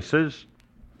shoelaces.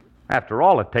 After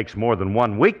all, it takes more than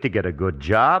 1 week to get a good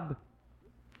job.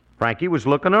 Frankie was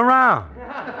looking around,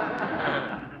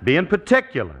 being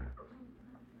particular.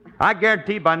 I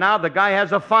guarantee by now the guy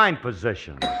has a fine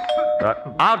position.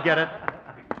 I'll get it.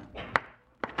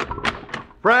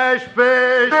 Fresh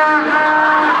fish!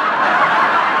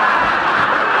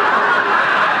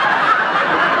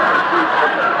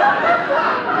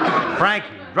 Frankie,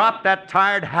 drop that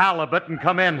tired halibut and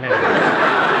come in here.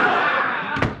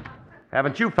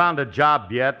 Haven't you found a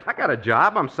job yet? I got a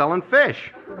job. I'm selling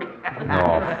fish.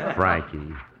 Oh,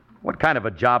 Frankie. What kind of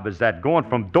a job is that, going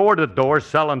from door to door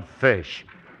selling fish?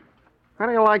 How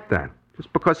do you like that?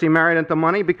 Just because he married into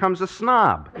money, he becomes a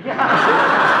snob.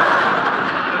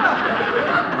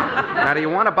 Now, do you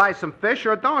want to buy some fish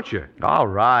or don't you? All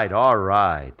right, all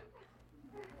right.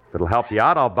 If it'll help you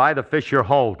out, I'll buy the fish you're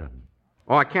holding.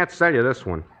 Oh, I can't sell you this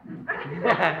one.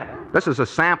 This is a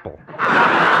sample.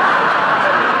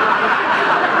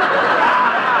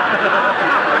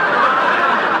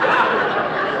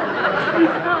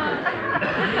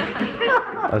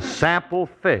 A sample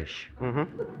fish? Mm-hmm.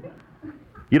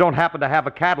 You don't happen to have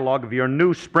a catalog of your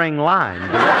new spring line, do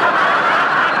you?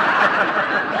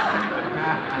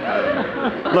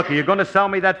 Look, are you going to sell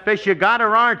me that fish you got,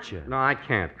 or aren't you? No, I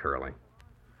can't, Curly.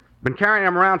 Been carrying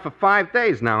him around for 5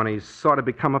 days now, and he's sort of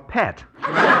become a pet.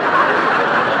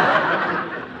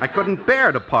 I couldn't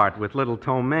bear to part with little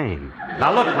Tomaine.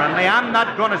 Now, look, Remley, I'm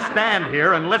not going to stand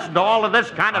here and listen to all of this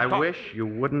kind of I wish you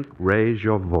wouldn't raise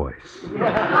your voice.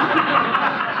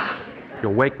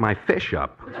 You'll wake my fish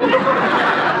up.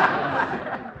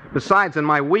 Besides, in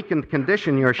my weakened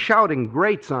condition, your shouting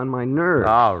grates on my nerves.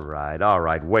 All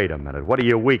right. Wait a minute. What are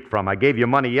you weak from? I gave you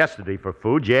money yesterday for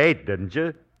food. You ate, didn't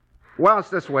you? Well, it's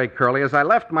this way, Curly. As I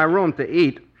left my room to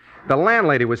eat, the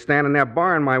landlady was standing there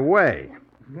barring my way.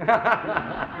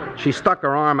 She stuck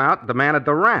her arm out and demanded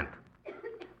the rent.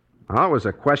 Well, it was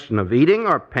a question of eating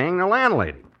or paying the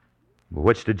landlady.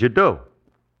 Which did you do?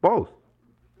 Both.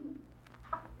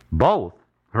 Both?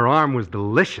 Her arm was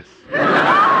delicious.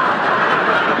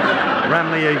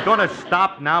 Remley, are you going to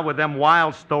stop now with them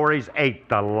wild stories? Ate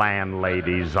the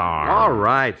landlady's arm. All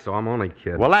right, so I'm only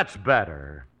kidding. Well, that's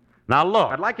better. Now, look.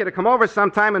 I'd like you to come over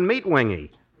sometime and meet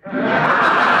Wingy.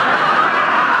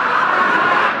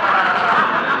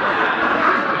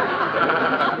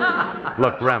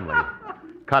 Look, Remley,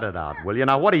 cut it out, will you?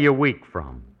 Now, what are you weak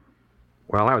from?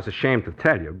 Well, I was ashamed to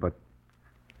tell you, but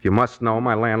if you must know,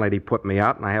 my landlady put me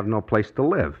out and I have no place to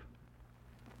live.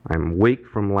 I'm weak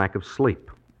from lack of sleep.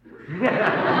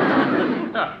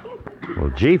 Well,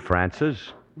 gee,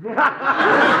 Francis.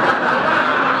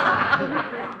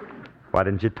 Why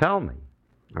didn't you tell me?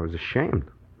 I was ashamed.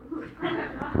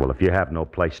 Well, if you have no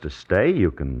place to stay,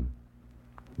 you can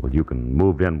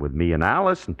move in with me and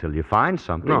Alice until you find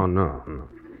something. No.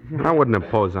 I wouldn't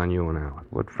impose on you and Alice.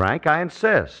 But, Frank, I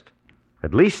insist.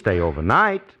 At least stay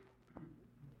overnight.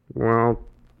 Well,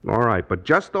 all right, but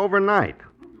just overnight.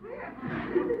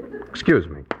 Excuse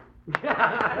me.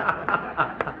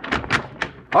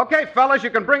 Okay, fellas, you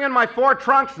can bring in my 4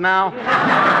 trunks now.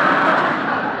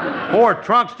 4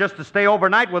 trunks just to stay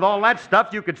overnight? With all that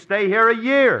stuff, you could stay here a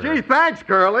year. Gee, thanks,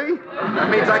 Curly. That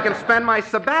means I can spend my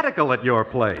sabbatical at your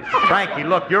place. Frankie,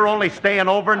 look, you're only staying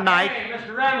overnight. Hey,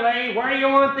 Mr. Remley, where do you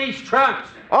want these trunks?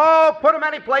 Oh, put them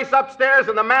any place upstairs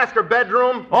in the master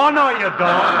bedroom. Oh, no, you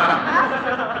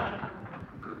don't.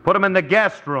 Put them in the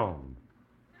guest room.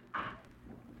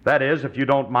 That is, if you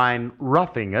don't mind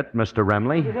roughing it, Mr.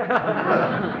 Remley.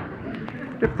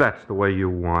 If that's the way you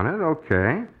want it,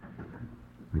 okay.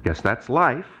 I guess that's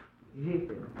life.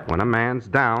 When a man's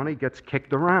down, he gets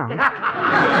kicked around.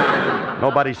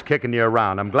 Nobody's kicking you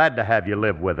around. I'm glad to have you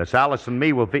live with us. Alice and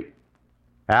me will be...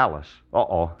 Alice?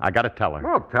 Uh-oh. I gotta tell her.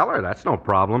 Well, tell her. That's no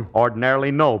problem.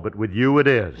 Ordinarily, no, but with you it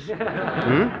is. You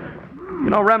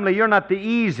know, Remley, you're not the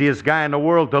easiest guy in the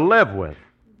world to live with.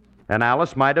 And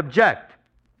Alice might object.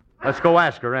 Let's go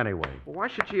ask her anyway. Well, why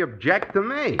should she object to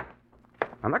me?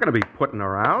 I'm not going to be putting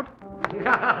her out.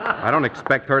 I don't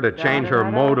expect her to change her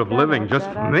mode of living just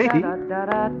for me.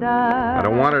 I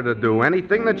don't want her to do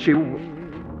anything that she...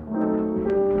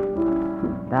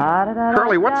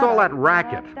 Curly, what's all that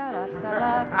racket?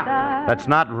 That's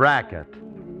not racket.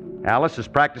 Alice is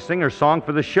practicing her song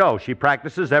for the show. She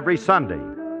practices every Sunday.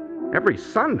 Every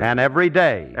Sunday? And every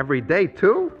day. Every day,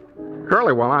 too?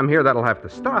 Curly, while I'm here, that'll have to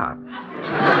stop.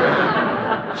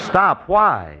 Stop?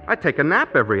 Why? I take a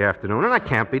nap every afternoon, and I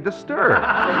can't be disturbed.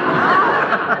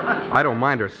 I don't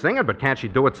mind her singing, but can't she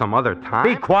do it some other time?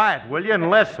 Be quiet, will you, and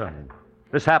listen.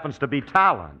 This happens to be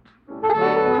talent.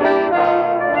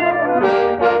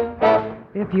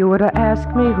 If you were to ask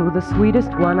me who the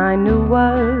sweetest one I knew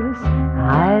was,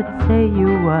 I'd say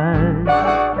you was.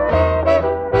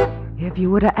 If you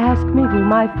were to ask me who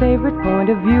my favorite point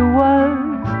of view was,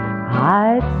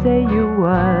 I'd say you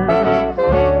was.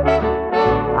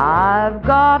 I've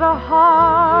got a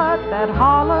heart that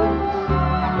hollers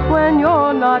when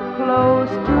you're not close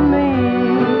to me.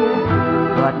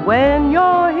 But when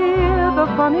you're here, the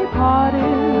funny part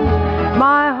is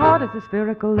my heart is a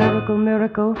spherical, lyrical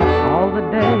miracle all the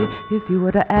day. If you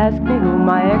were to ask me who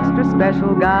my extra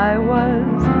special guy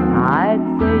was, I'd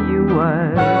say you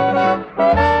was.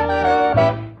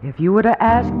 If you were to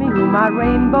ask me who my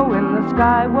rainbow in the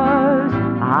sky was,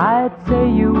 I'd say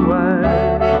you was.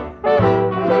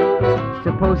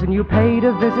 Supposing you paid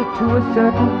a visit to a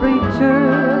certain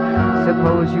preacher,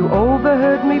 suppose you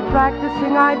overheard me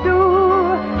practicing I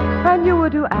do, and you were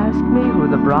to ask me who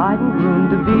the bride and groom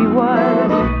to be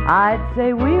was, I'd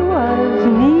say we was,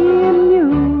 me and you.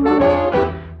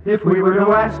 If we were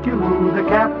to ask you who the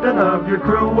captain of your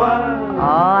crew was, oh,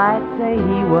 I'd say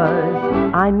he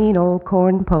was, I mean old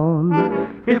Corn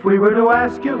Pone. If we were to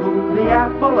ask you who the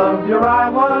apple of your eye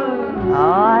was, oh,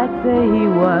 I'd say he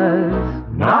was.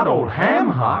 Not old Ham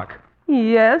Hock.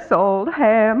 Yes, old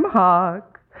Ham Hock.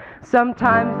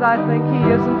 Sometimes I think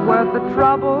he isn't worth the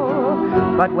trouble,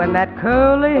 but when that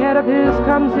curly head of his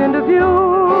comes into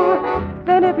view,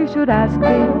 then if you should ask me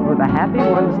who the happy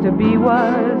ones to be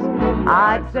was,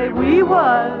 I'd say we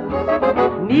was,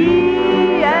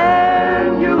 me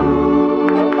and you.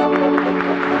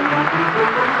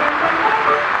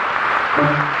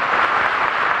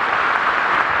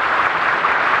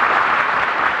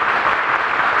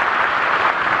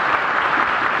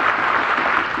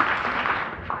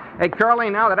 Hey, Curly,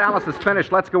 now that Alice is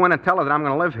finished, let's go in and tell her that I'm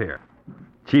going to live here.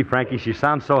 Gee, Frankie, she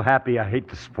sounds so happy, I hate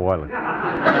to spoil it.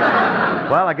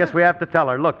 Well, I guess we have to tell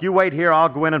her. Look, you wait here, I'll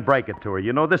go in and break it to her.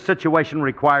 You know, this situation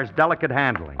requires delicate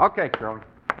handling. Okay, Curly.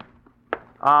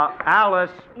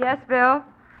 Alice. Yes, Bill?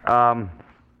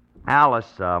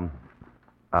 Alice,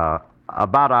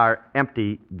 about our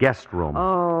empty guest room.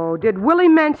 Oh, did Willie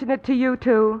mention it to you,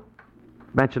 too?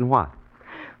 Mention what?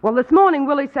 Well, this morning,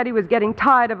 Willie said he was getting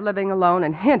tired of living alone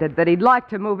and hinted that he'd like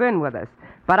to move in with us.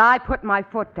 But I put my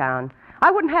foot down.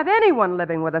 I wouldn't have anyone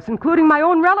living with us, including my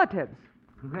own relatives.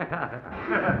 Now,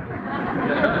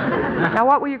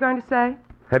 what were you going to say?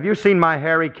 Have you seen my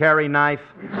Harry Carey knife?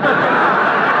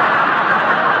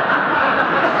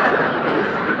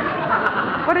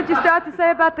 What did you start to say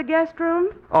about the guest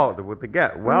room? Oh, with the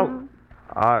guest. Well,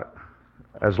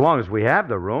 as long as we have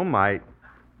the room, I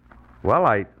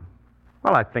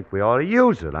think we ought to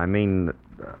use it. I mean,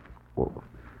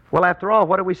 well, after all,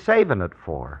 what are we saving it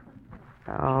for?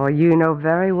 Oh, you know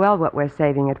very well what we're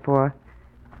saving it for.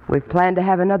 We've planned to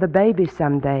have another baby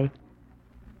someday.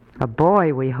 A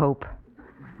boy, we hope.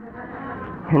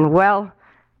 And, well,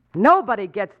 nobody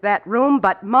gets that room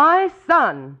but my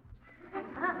son.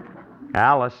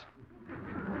 Alice.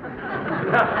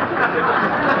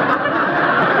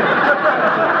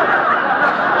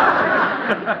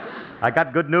 I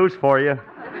got good news for you.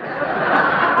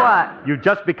 What? You've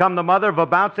just become the mother of a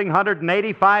bouncing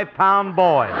 185-pound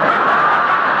boy.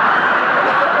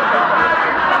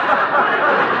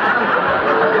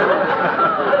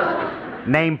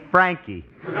 Named Frankie.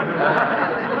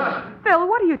 Phil,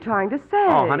 what are you trying to say?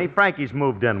 Oh, honey, Frankie's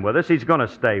moved in with us. He's going to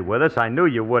stay with us. I knew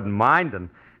you wouldn't mind,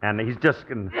 and he's just...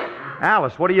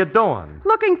 Alice, what are you doing?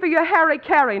 Looking for your Harry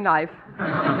Carey knife.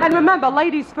 And remember,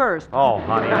 ladies first. Oh,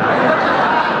 honey.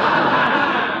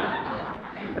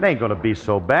 It ain't going to be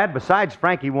so bad. Besides,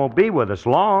 Frankie won't be with us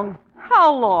long.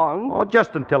 How long? Oh,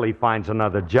 just until he finds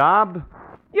another job.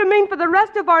 You mean for the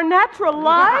rest of our natural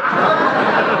lives?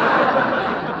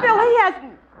 Phil, he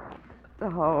hasn't...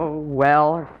 Oh,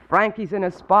 well, if Frankie's in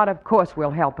a spot, of course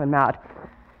we'll help him out.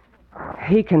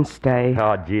 He can stay.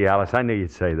 Oh, gee, Alice, I knew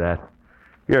you'd say that.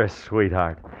 You're a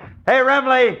sweetheart. Hey,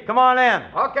 Remley, come on in.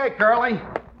 Okay, Curly.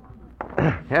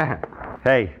 Yeah.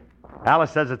 Hey,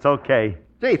 Alice says it's okay.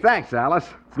 Gee, thanks, Alice.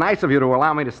 It's nice of you to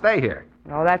allow me to stay here.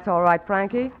 Oh, that's all right,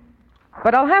 Frankie.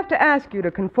 But I'll have to ask you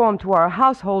to conform to our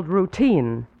household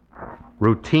routine.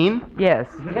 Routine? Yes.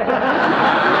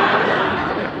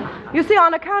 You see,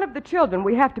 on account of the children,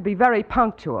 we have to be very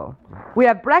punctual. We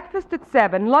have breakfast at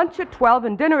 7, lunch at 12,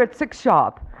 and dinner at 6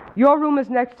 sharp. Your room is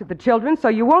next to the children, so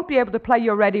you won't be able to play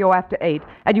your radio after 8,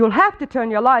 and you'll have to turn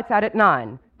your lights out at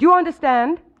 9. Do you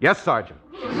understand? Yes, Sergeant.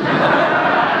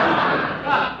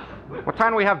 What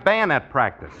time do we have bayonet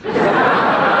practice?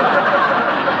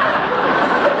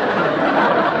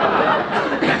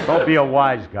 Don't be a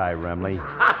wise guy, Remley.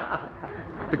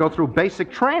 To go through basic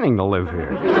training to live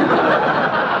here.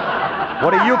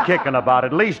 What are you kicking about?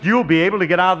 At least you'll be able to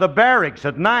get out of the barracks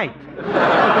at night.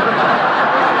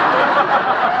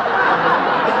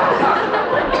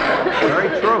 Very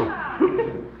true.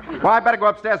 Well, I better go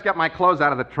upstairs and get my clothes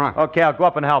out of the trunk. Okay, I'll go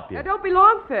up and help you. Now, don't be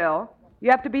long, Phil. You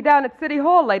have to be down at City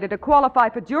Hall later to qualify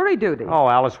for jury duty. Oh,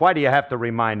 Alice, why do you have to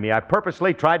remind me? I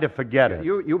purposely tried to forget it.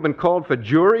 You've been called for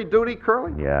jury duty,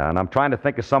 Curly? Yeah, and I'm trying to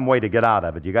think of some way to get out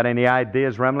of it. You got any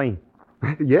ideas, Remley?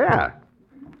 Yeah.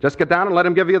 Just get down and let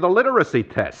him give you the literacy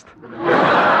test. That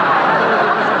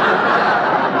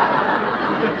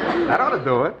ought to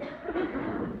do it.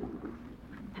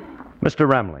 Mr.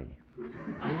 Remley.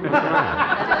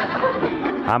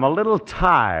 I'm a little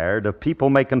tired of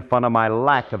people making fun of my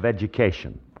lack of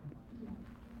education.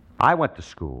 I went to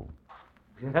school.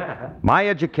 My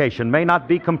education may not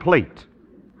be complete.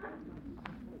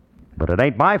 But it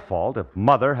ain't my fault if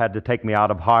Mother had to take me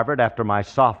out of Harvard after my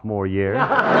sophomore year.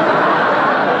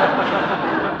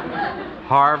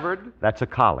 Harvard? That's a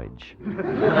college.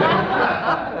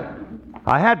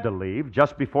 I had to leave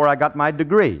just before I got my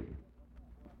degree.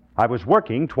 I was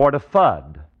working toward a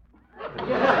FUD.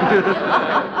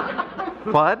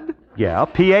 FUD? Yeah,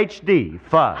 PhD,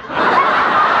 FUD.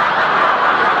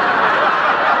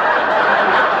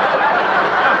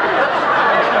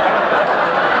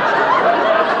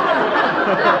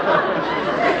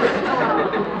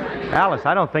 Alice,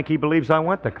 I don't think he believes I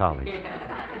went to college.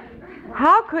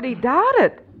 How could he doubt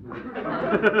it?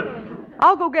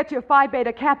 I'll go get your Phi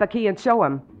Beta Kappa key and show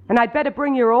him. And I'd better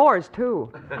bring your oars,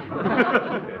 too.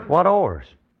 What oars?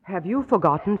 Have you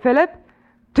forgotten, Philip?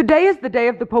 Today is the day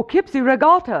of the Poughkeepsie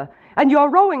Regatta, and you're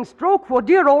rowing stroke for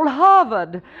dear old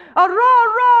Harvard. A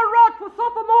rah for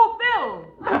sophomore Phil!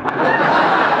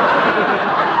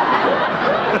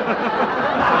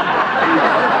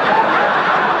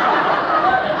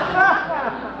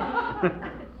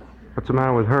 What's the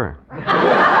matter with her?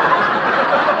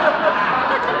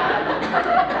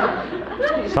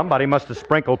 Somebody must have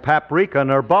sprinkled paprika in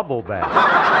her bubble bath.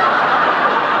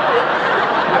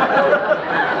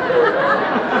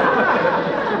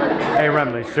 Hey,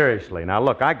 Remley, seriously. Now,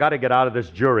 look, I got to get out of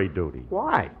this jury duty.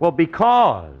 Why? Well,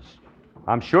 because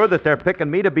I'm sure that they're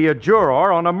picking me to be a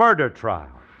juror on a murder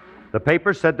trial. The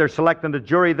paper said they're selecting a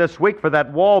jury this week for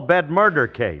that wall bed murder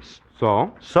case.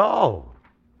 So? So?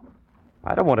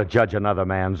 I don't want to judge another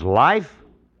man's life.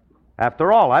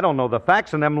 After all, I don't know the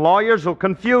facts, and them lawyers will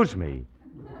confuse me.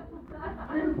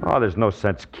 Oh, there's no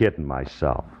sense kidding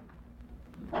myself.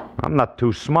 I'm not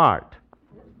too smart.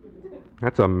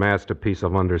 That's a masterpiece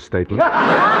of understatement.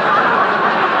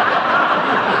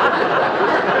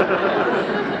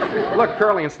 Look,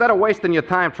 Curly, instead of wasting your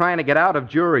time trying to get out of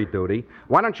jury duty,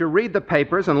 why don't you read the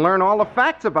papers and learn all the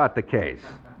facts about the case?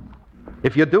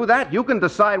 If you do that, you can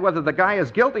decide whether the guy is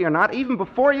guilty or not even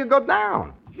before you go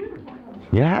down.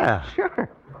 Yeah. Sure.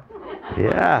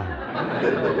 Yeah.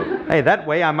 Hey, that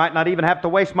way I might not even have to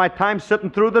waste my time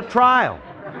sitting through the trial.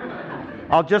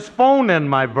 I'll just phone in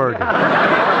my verdict. That's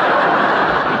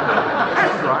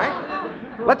right.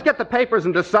 Let's get the papers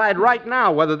and decide right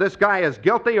now whether this guy is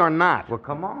guilty or not. Well,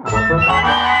 come on.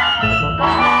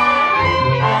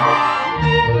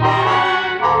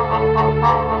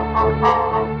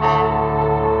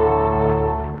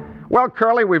 Well,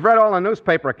 Curly, we've read all the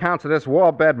newspaper accounts of this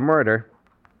wall bed murder.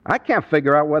 I can't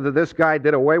figure out whether this guy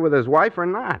did away with his wife or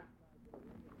not.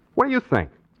 What do you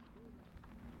think?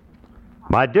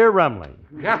 My dear Remley,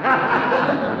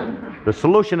 the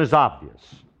solution is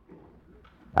obvious.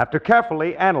 After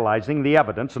carefully analyzing the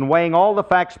evidence and weighing all the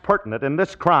facts pertinent in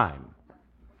this crime,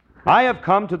 I have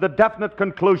come to the definite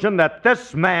conclusion that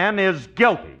this man is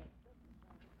guilty.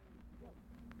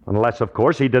 Unless, of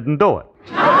course, he didn't do it.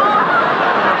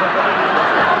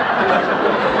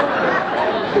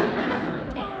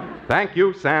 Thank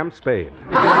you, Sam Spade.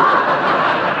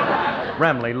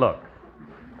 Remley, look.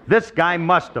 This guy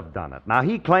must have done it. Now,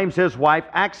 he claims his wife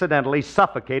accidentally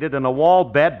suffocated in a wall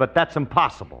bed, but that's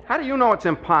impossible. How do you know it's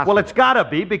impossible? Well, it's got to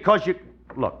be because you...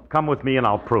 Look, come with me and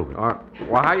I'll prove it. Well,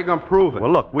 how are you going to prove it?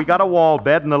 Well, look, we got a wall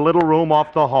bed in a little room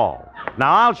off the hall.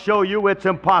 Now, I'll show you it's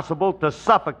impossible to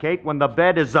suffocate when the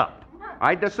bed is up.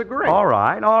 I disagree. All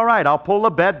right. I'll pull the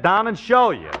bed down and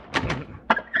show you.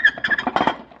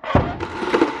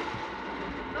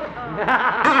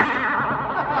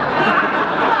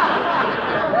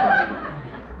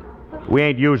 We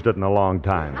ain't used it in a long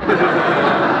time.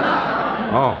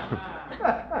 Oh.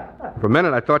 For a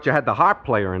minute, I thought you had the harp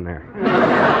player in there.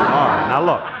 All right, now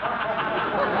look.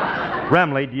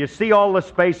 Remley, do you see all the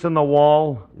space in the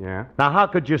wall? Yeah. Now, how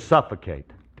could you suffocate?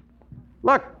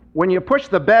 Look, when you push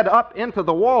the bed up into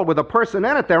the wall with a person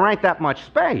in it, there ain't that much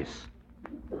space.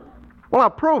 Well,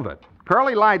 I'll prove it.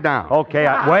 Curly, lie down. Okay,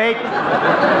 wait.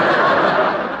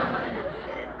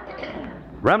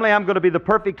 Remley, I'm going to be the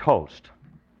perfect host.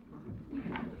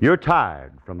 You're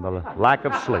tired from the lack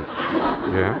of sleep.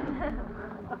 Yeah?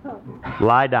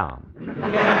 Lie down.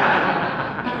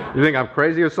 You think I'm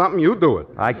crazy or something? You do it.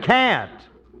 I can't.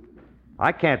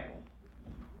 I've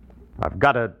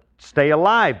got to stay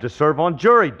alive to serve on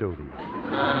jury duty.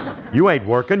 You ain't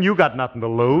working. You got nothing to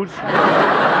lose.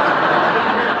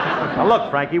 Now,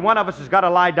 look, Frankie, one of us has got to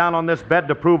lie down on this bed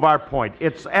to prove our point.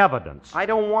 It's evidence. I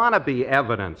don't want to be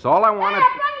evidence. All I want to... Hey,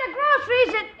 I brought the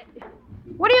groceries.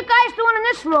 What are you guys doing in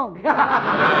this room?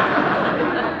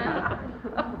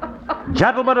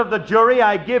 Gentlemen of the jury,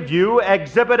 I give you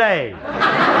Exhibit A.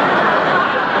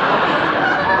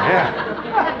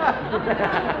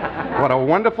 Yeah. What a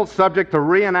wonderful subject to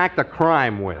reenact a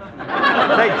crime with.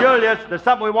 Say, Julius, there's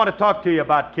something we want to talk to you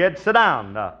about, kid. Sit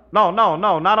down. No,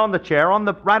 not on the chair.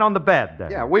 Right on the bed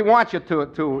there. Yeah, we want you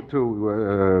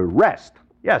to rest.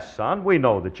 Yes, son, we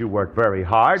know that you work very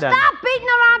hard. Stop beating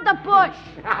around the bush.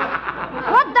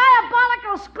 What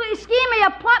diabolical scheme are you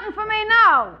plotting for me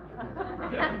now?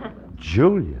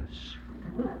 Julius,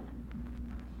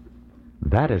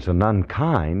 that is an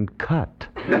unkind cut.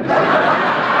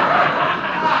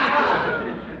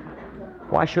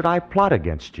 Why should I plot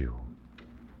against you?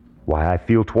 Why, I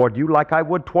feel toward you like I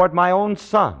would toward my own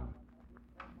son.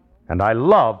 And I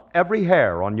love every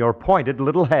hair on your pointed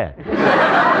little head.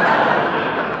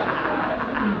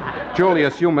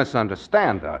 Julius, you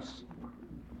misunderstand us.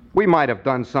 We might have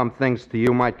done some things to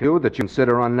you, that you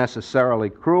consider unnecessarily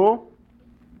cruel.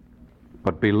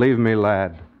 But believe me,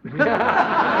 lad,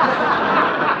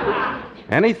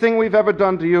 anything we've ever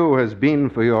done to you has been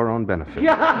for your own benefit. You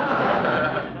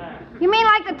mean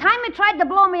like the time you tried to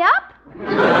blow me up?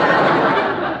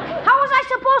 How was I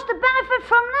supposed to benefit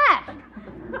from that?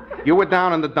 You were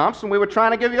down in the dumps and we were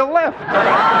trying to give you a lift.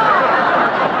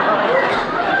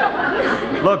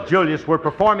 Look, Julius, we're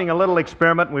performing a little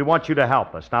experiment and we want you to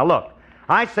help us. Now, look,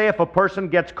 I say if a person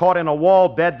gets caught in a wall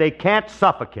bed, they can't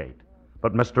suffocate.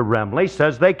 But Mr. Remley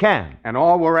says they can. And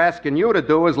all we're asking you to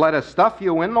do is let us stuff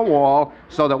you in the wall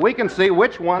so that we can see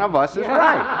which one of us is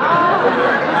right.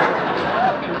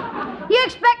 You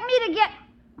expect me to get...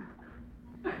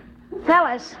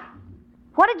 Fellas,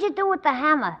 what did you do with the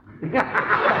hammer?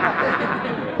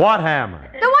 What hammer?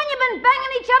 The one you've been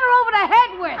banging each other over the head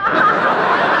with.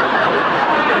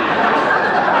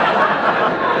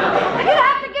 You'd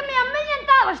have to give me $1 million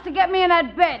to get me in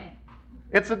that bed.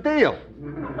 It's a deal.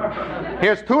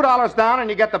 Here's $2 down, and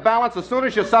you get the balance as soon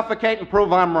as you suffocate and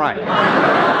prove I'm right.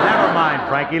 Never mind,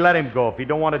 Frankie. Let him go. If he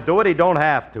don't want to do it, he don't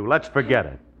have to. Let's forget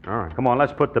it. All right. Come on,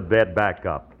 let's put the bed back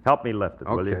up. Help me lift it,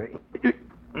 will you?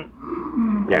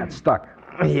 Yeah, it's stuck.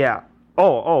 Yeah.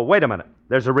 Oh, wait a minute.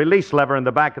 There's a release lever in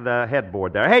the back of the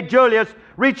headboard there. Hey, Julius,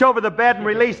 reach over the bed and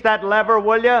release that lever,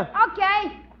 will you?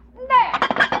 Okay. There.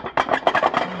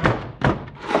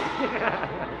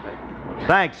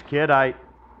 Thanks, kid.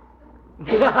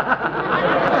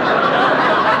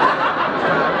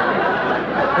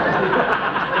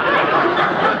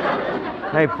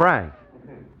 Hey, Frank.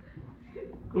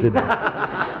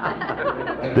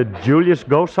 Did Julius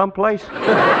go someplace?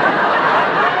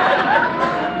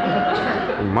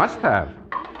 He must have.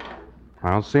 I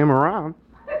don't see him around.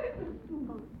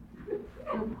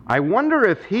 I wonder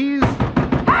if he's...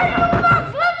 Hey, you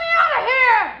folks, let me out of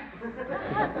here!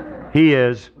 He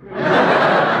is.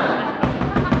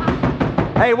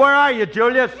 Hey, where are you,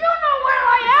 Julius? You know where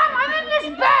I am. I'm in this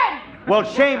bed. Well,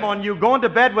 shame on you going to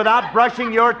bed without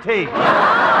brushing your teeth.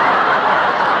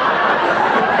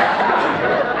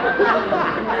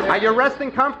 Are you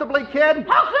resting comfortably, kid?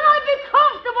 How can I be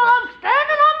comfortable? I'm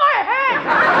standing on my head.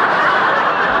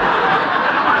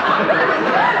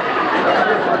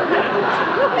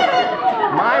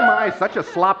 My, such a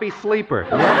sloppy sleeper.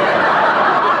 Fellas,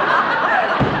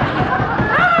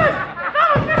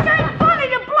 this ain't funny.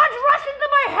 The blood's rushing to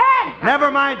my head. Never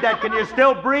mind that. Can you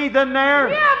still breathe in there?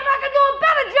 Yeah, but I can do a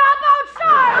better job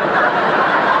outside.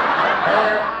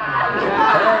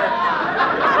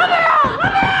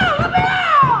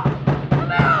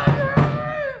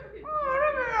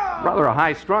 Rather a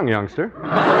high-strung youngster.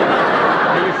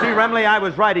 Now, you see, Remley, I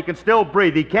was right. He can still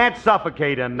breathe. He can't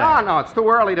suffocate in there. No, it's too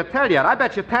early to tell yet. I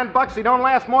bet you $10 he don't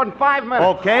last more than 5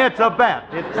 minutes. Okay, it's a bet.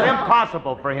 It's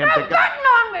impossible for him You're to... betting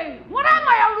on me. What am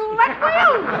I, a roulette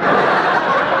wheel?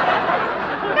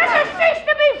 This has ceased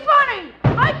to be funny.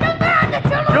 I demand that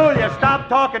you... Julia, stop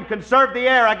talking. Conserve the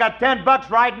air. I got $10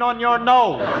 riding on your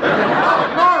nose.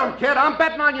 Ignore him, kid. I'm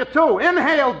betting on you, too.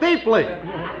 Inhale deeply.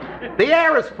 The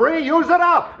air is free. Use it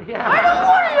up. I don't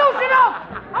want to use it up.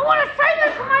 I want to save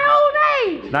this for my old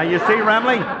age. Now, you see,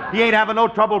 Remley, he ain't having no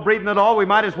trouble breathing at all. We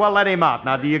might as well let him out.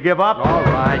 Now, do you give up? All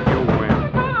right, you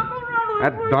win.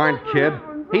 That darn kid.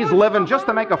 He's living just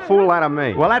to make a fool out of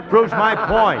me. Well, that proves my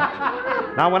point.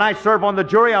 Now, when I serve on the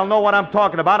jury, I'll know what I'm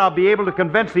talking about. I'll be able to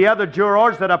convince the other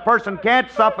jurors that a person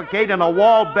can't suffocate in a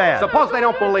wall bed. Suppose they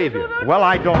don't believe you. Well,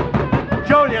 I don't.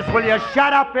 Julius, will you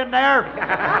shut up in there?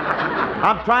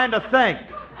 I'm trying to think.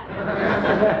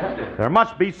 There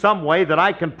must be some way that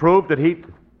I can prove that he...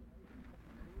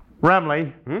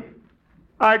 Remley,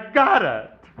 I got it.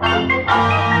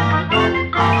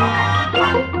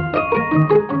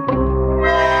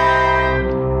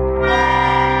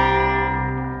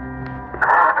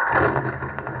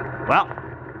 Well,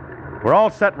 we're all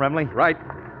set, Remley. Right.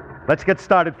 Let's get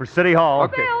started for City Hall.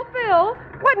 Okay. Phil,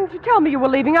 why didn't you tell me you were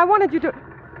leaving? I wanted you to...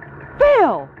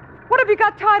 Phil, what have you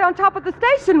got tied on top of the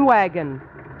station wagon?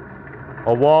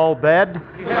 A wall bed?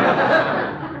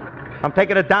 I'm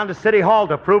taking it down to City Hall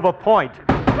to prove a point.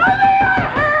 Let me out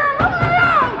of here! Let me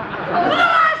out! For the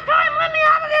last time, let me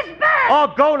out of this bed!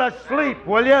 Oh, go to sleep,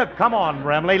 will you? Come on,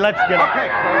 Remley, let's get... Okay.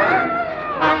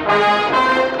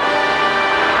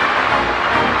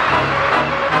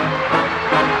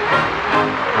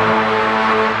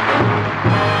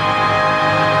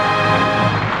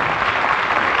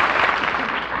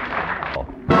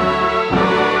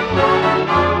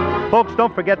 Folks,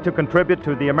 don't forget to contribute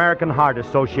to the American Heart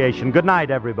Association. Good night,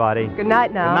 everybody. Good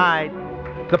night now. Good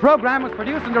night. The program was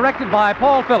produced and directed by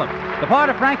Paul Phillips. The part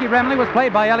of Frankie Remley was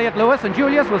played by Elliot Lewis, and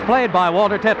Julius was played by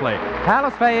Walter Tetley.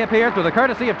 Alice Faye appeared through the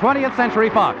courtesy of 20th Century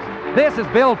Fox. This is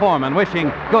Bill Foreman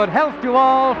wishing good health to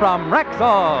all from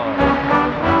Rexall.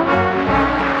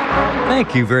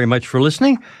 Thank you very much for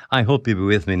listening. I hope you'll be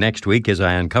with me next week as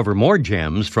I uncover more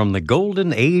gems from the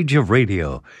golden age of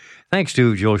radio. Thanks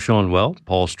to Joe Schoenwell,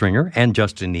 Paul Stringer, and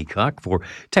Justin Neacock for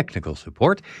technical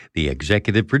support. The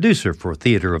executive producer for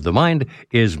Theater of the Mind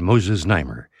is Moses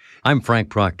Neimer. I'm Frank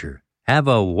Proctor. Have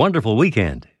a wonderful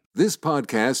weekend. This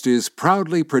podcast is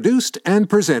proudly produced and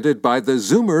presented by the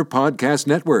Zoomer Podcast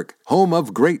Network, home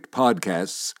of great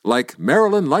podcasts like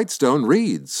Marilyn Lightstone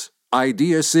Reads,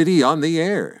 Idea City on the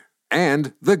Air,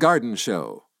 and The Garden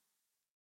Show.